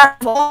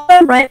 Out of all of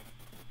them, right?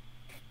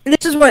 And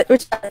this is what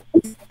out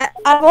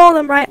of all of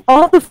them, right?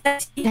 All the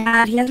fights he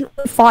hasn't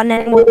really fought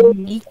anyone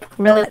unique,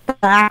 really, that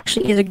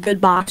actually is a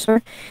good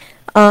boxer.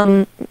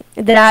 That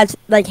has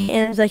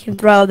hands that can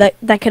throw that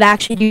could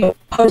actually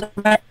pose a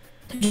threat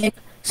to Jake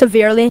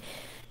severely.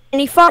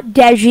 And he fought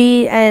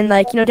Deji, and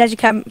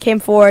Deji came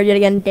forward yet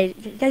again.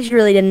 Deji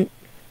really didn't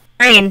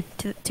train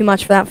too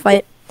much for that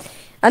fight.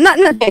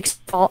 Not Jake's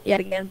fault yet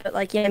again, but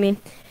I mean,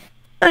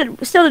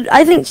 still,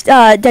 I think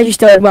Deji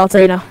still did well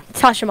to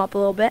touch him up a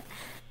little bit.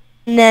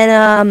 And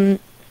then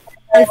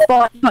I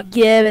fought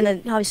Gib, and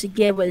then obviously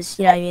Gib was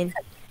talked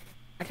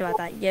about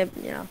that Gib,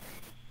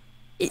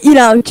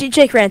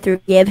 Jake ran through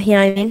Gib, you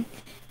know what I mean.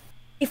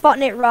 He fought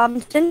Nate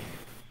Robinson,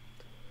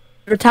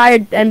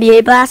 retired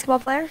NBA basketball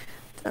player.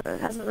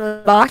 Hasn't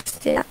really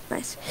boxed. Yeah,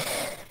 nice.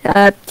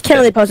 Can't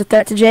really pose a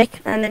threat to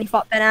Jake. And then he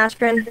fought Ben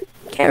Askren.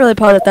 Can't really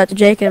pose a threat to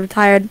Jake. And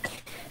retired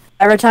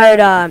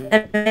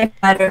MMA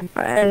fighter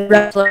and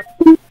wrestler.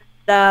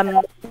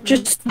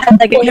 Just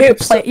had a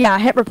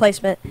hip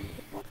replacement.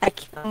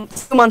 2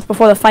 months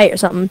before the fight or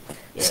something.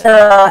 Yeah.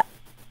 So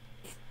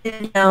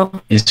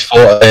He's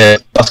fought a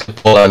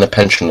basketball and a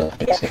pensioner,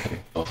 basically.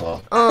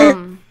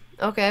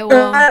 Okay,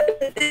 well. An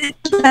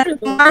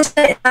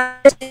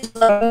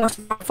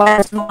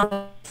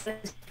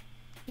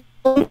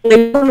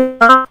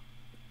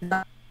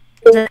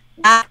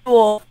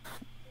actual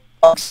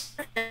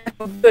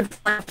good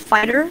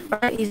fighter,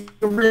 right? He's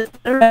a really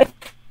right?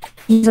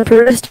 He's a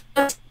purist.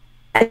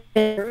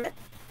 If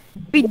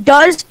he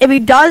does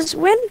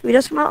win, if he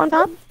does come out on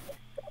top,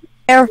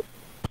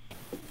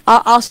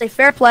 I'll say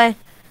fair play.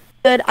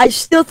 Good. I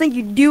still think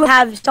you do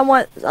have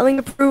something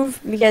to prove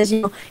because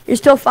you're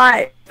still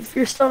fighting. If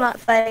you're still not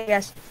fighting, I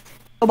guess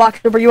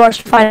boxer, but you are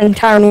fighting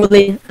Tyron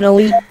Woodley,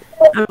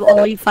 an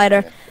elite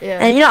fighter. Yeah.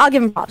 And I'll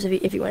give him props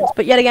if he wins.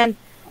 But yet again,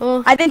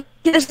 Well, I think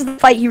this is the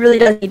fight he really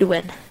does need to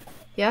win.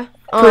 yeah.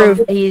 Prove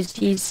that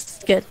he's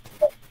good.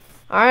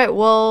 All right.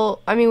 Well,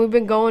 I mean, we've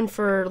been going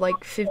for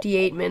like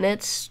 58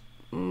 minutes.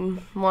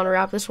 Want to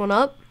wrap this one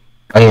up?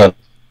 Hang on.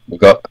 We've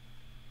got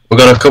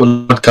a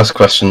couple of podcast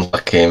questions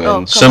that came in.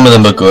 Oh, Some of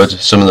them are questions. good,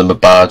 some of them are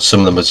bad, some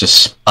of them are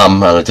just spam,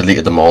 and I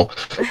deleted them all.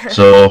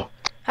 So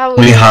How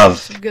we have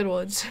some good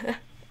ones.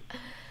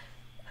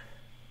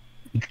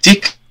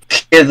 DK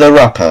the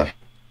Rapper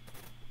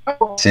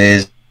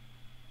says,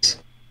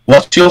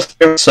 "What's your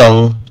favorite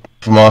song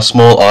from our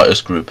small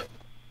artist group?"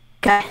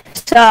 Okay,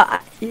 so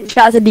shout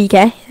out to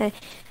DK.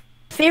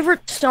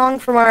 Favorite song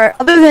from our,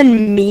 other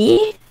than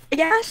me, I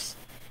guess.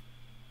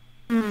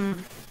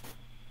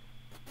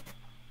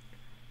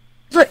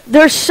 Look,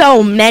 there's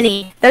so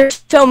many.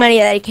 There's so many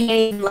that I can't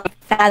even like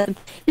fathom.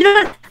 You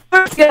know what?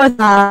 Let's go with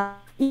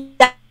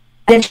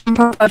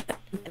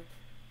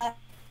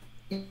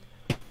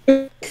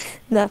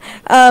no.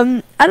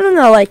 I don't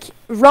know. Like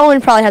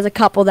Rowan probably has a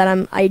couple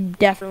that I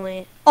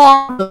definitely.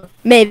 Oh,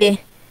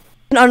 maybe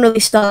an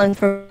unreleased song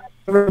from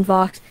Rowan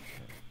Fox.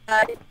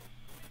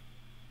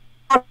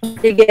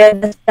 Pretty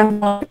good. That's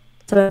definitely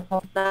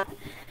that.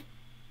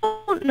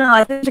 Oh no,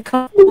 I think there's a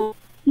couple.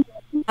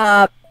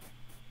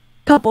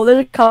 There's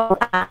a couple.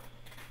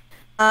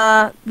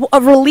 A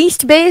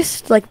released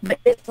based, like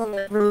based on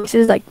the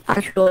releases, like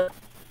actual.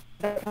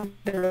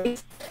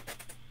 Released.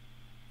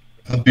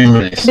 Have been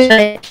released.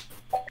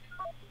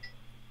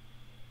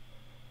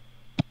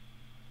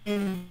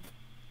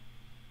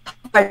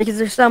 Because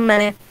there's so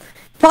many.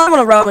 Probably one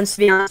of Rowan's, to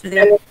be honest with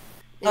you.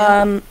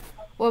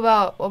 What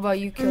about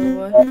you,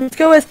 Killer Boy? Let's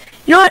go with.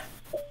 You know what?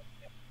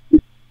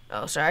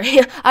 Oh, sorry.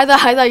 I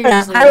thought you were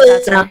just I leaving really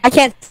that. don't know. I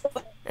can't.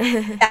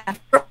 Yeah,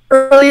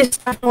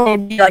 earliest definitely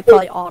would be like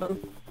probably autumn.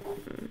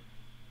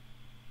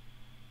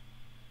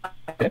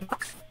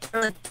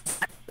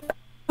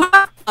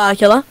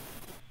 Killer.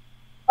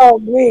 Oh,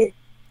 me.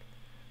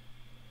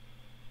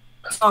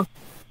 Song.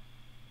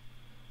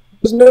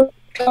 There's no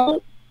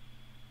count.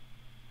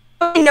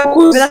 No,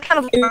 but that's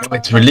kind of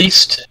It's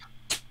released.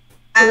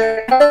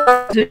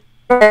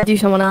 do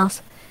someone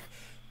else.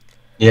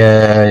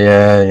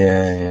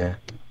 Yeah.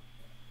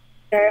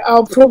 Okay,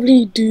 I'll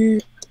probably do.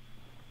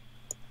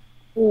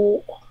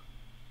 Oh,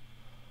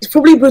 it's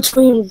probably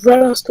between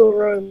Red House or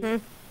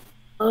Rome.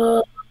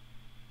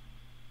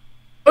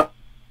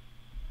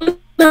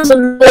 There's a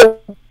lot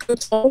of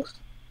good songs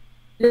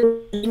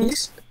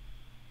released.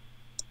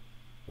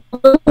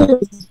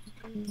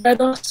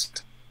 Red House,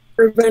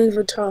 Revenge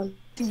Return.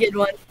 That's a good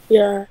one.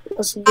 Yeah,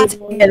 that's a That's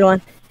good a one. good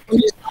one.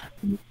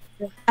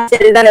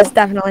 That is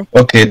definitely.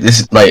 Okay, this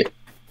is like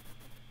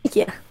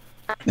Yeah.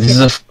 this is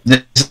a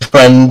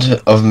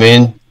friend of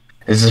mine.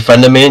 This is a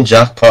friend of mine,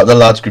 Jack, part of the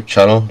lads group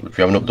channel, which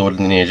we haven't uploaded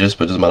in ages,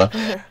 but it doesn't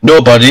matter.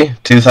 Nobody,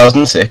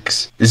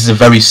 2006. This is a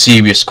very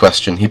serious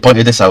question. He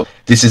pointed this out.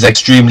 This is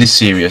extremely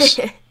serious.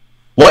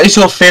 What is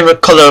your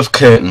favourite colour of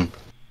curtain?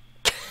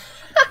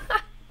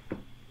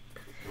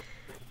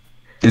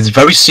 It's a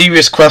very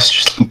serious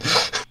question.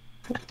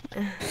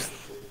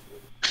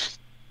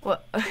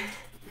 What?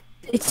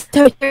 It's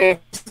so serious.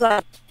 It's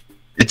like,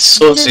 It's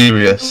so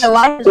serious. my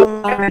life is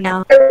on right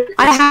now.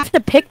 I have to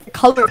pick the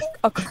color of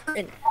a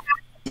curtain.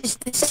 This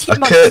is the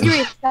most curtain.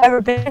 serious I've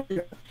ever been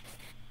through.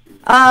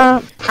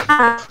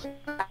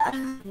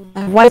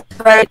 White,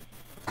 red,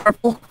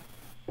 purple.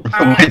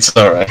 It's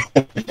alright.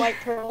 White,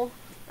 purple,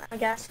 I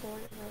guess.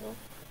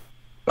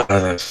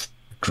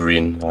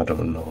 Green, I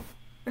don't know.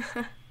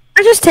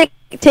 I just take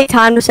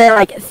time to say,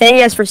 like, thank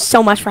you guys for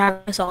so much for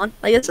having us on.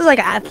 Like, this is like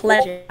a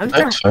pleasure. I'm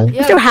That's still, fine.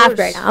 Yeah, still of happy course.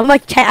 right now. I'm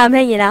like, I'm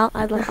hanging out.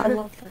 I love that.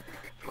 Of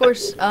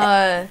course.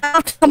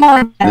 Come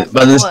on. But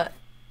there's, What?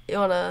 You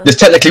wanna? there's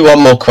technically one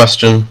more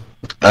question,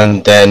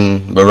 and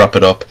then we'll wrap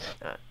it up.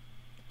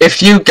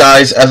 If you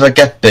guys ever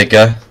get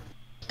bigger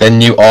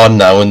than you are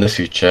now in the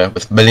future,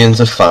 with millions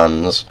of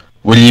fans,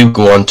 will you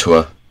go on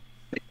tour?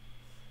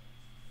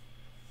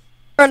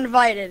 You're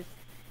invited.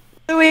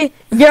 Louis,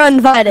 you're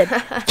invited.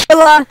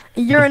 Killa,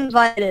 you're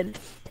invited.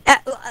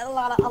 A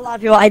lot of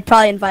people I'd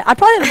probably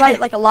invite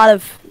like a lot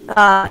of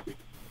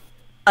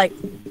like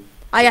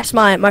I guess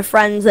my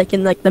friends like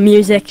in like the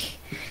music,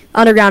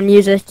 underground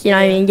music, you know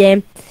what I mean,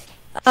 game.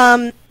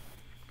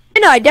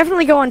 I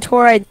definitely go on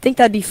tour. I think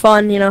that'd be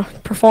fun,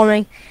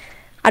 performing.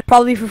 I'd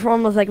probably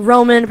perform with like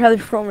Roman, probably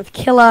perform with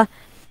Killa.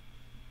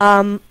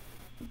 I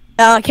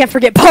can't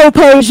forget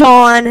Popo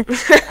John. No,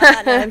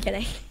 I'm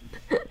kidding.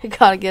 You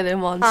gotta get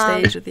him on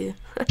stage with you.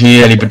 If you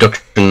need any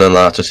production on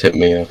that, just hit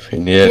me up. If you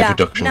need any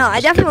production. No, I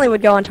just hit definitely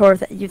would go on tour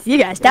with you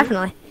guys,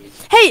 definitely.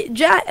 Hey,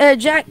 Jack,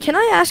 can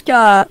I ask,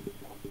 where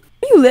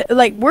do you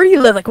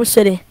live? Like, what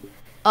city?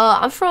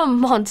 I'm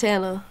from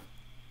Montana.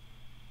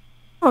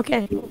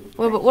 Okay.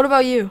 What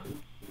about you?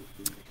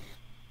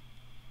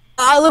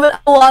 I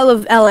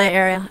live LA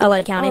area,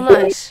 LA County. Oh,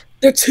 nice.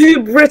 The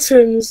two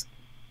Britons,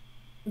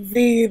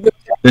 the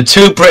The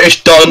two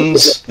British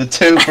dons. The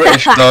two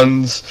British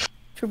dons.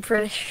 True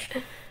British.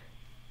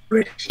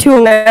 British. 2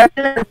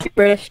 American and 2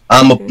 British.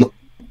 I'm up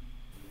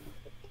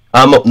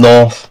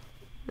north.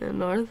 Yeah,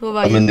 north. What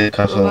about I'm you? in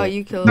Newcastle. What about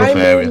you, Killer? North I'm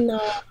area. in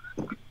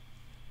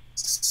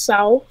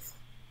south.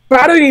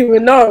 But I don't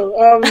even know.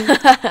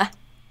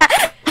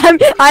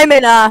 I'm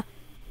in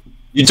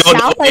You don't know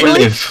South, where I we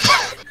believe.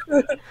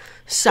 live.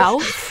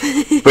 South.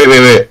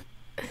 Wait.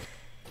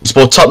 You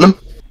support Tottenham?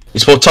 You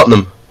support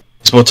Tottenham?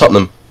 You support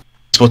Tottenham? You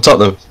support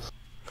Tottenham?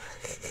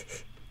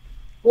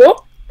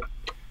 What?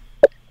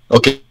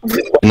 Okay,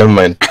 never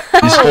mind.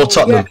 You support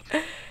Tottenham?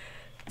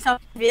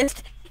 South obvious.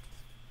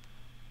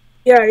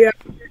 Yeah.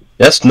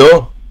 Yes?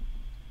 No?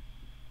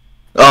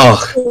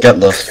 Oh, get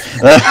lost.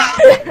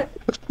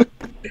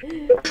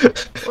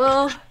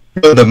 Well,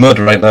 You're in the mud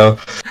right now.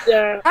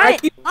 Yeah.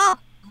 Alright. Oh,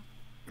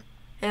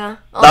 yeah.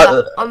 On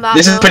That- that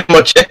this is note, pretty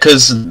much it,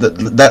 because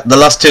the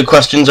last 2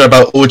 questions are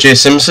about O.J.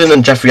 Simpson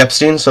and Jeffrey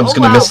Epstein, so I'm just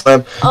Oh, gonna wow. miss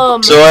them.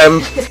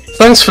 So,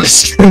 thanks for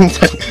listening.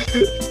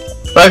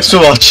 Thanks for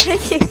watching.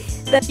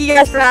 thank you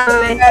guys for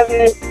having me.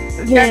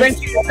 Yeah,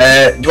 thank you. Do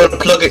you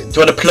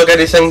want to plug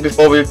anything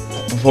before we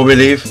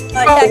leave?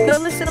 Yeah, go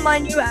listen to my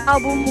new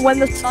album, When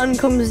the Sun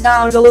Comes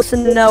Down. Go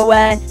listen to No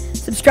Way.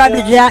 Subscribe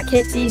to Jack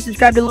Casey,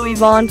 subscribe to Louis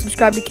Vaughn,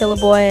 subscribe to Killer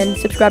Boy, and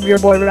subscribe to your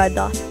boy Red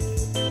Dot.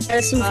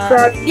 And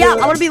subscribe. Yeah, I'm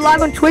gonna be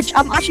live on Twitch.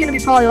 I'm actually gonna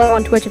be probably live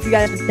on Twitch if you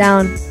guys are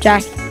down.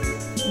 Jack,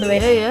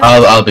 yeah.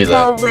 I'll be there.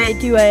 probably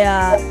do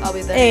I'll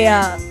be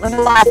there. a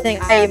live thing.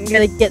 I'm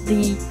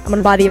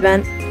gonna buy the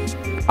event.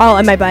 Oh,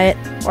 I might buy it,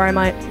 or I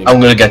might.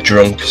 I'm gonna get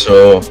drunk,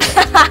 so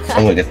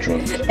I'm gonna get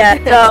drunk.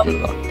 Yeah.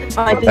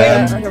 I do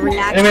like a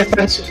reaction. Anyway,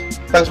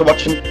 thanks for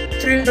watching.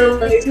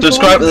 Subscribe.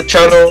 Subscribe to the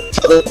channel.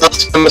 Tell the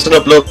last time miss an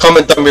upload.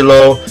 Comment down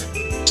below.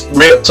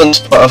 Rate us on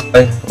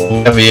Spotify or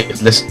whenever you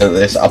listen to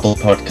this Apple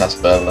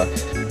Podcast.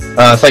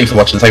 Thank you for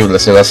watching. Thank you for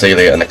listening. I'll see you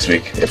later next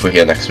week. If we're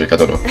here next week, I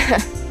don't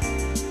know.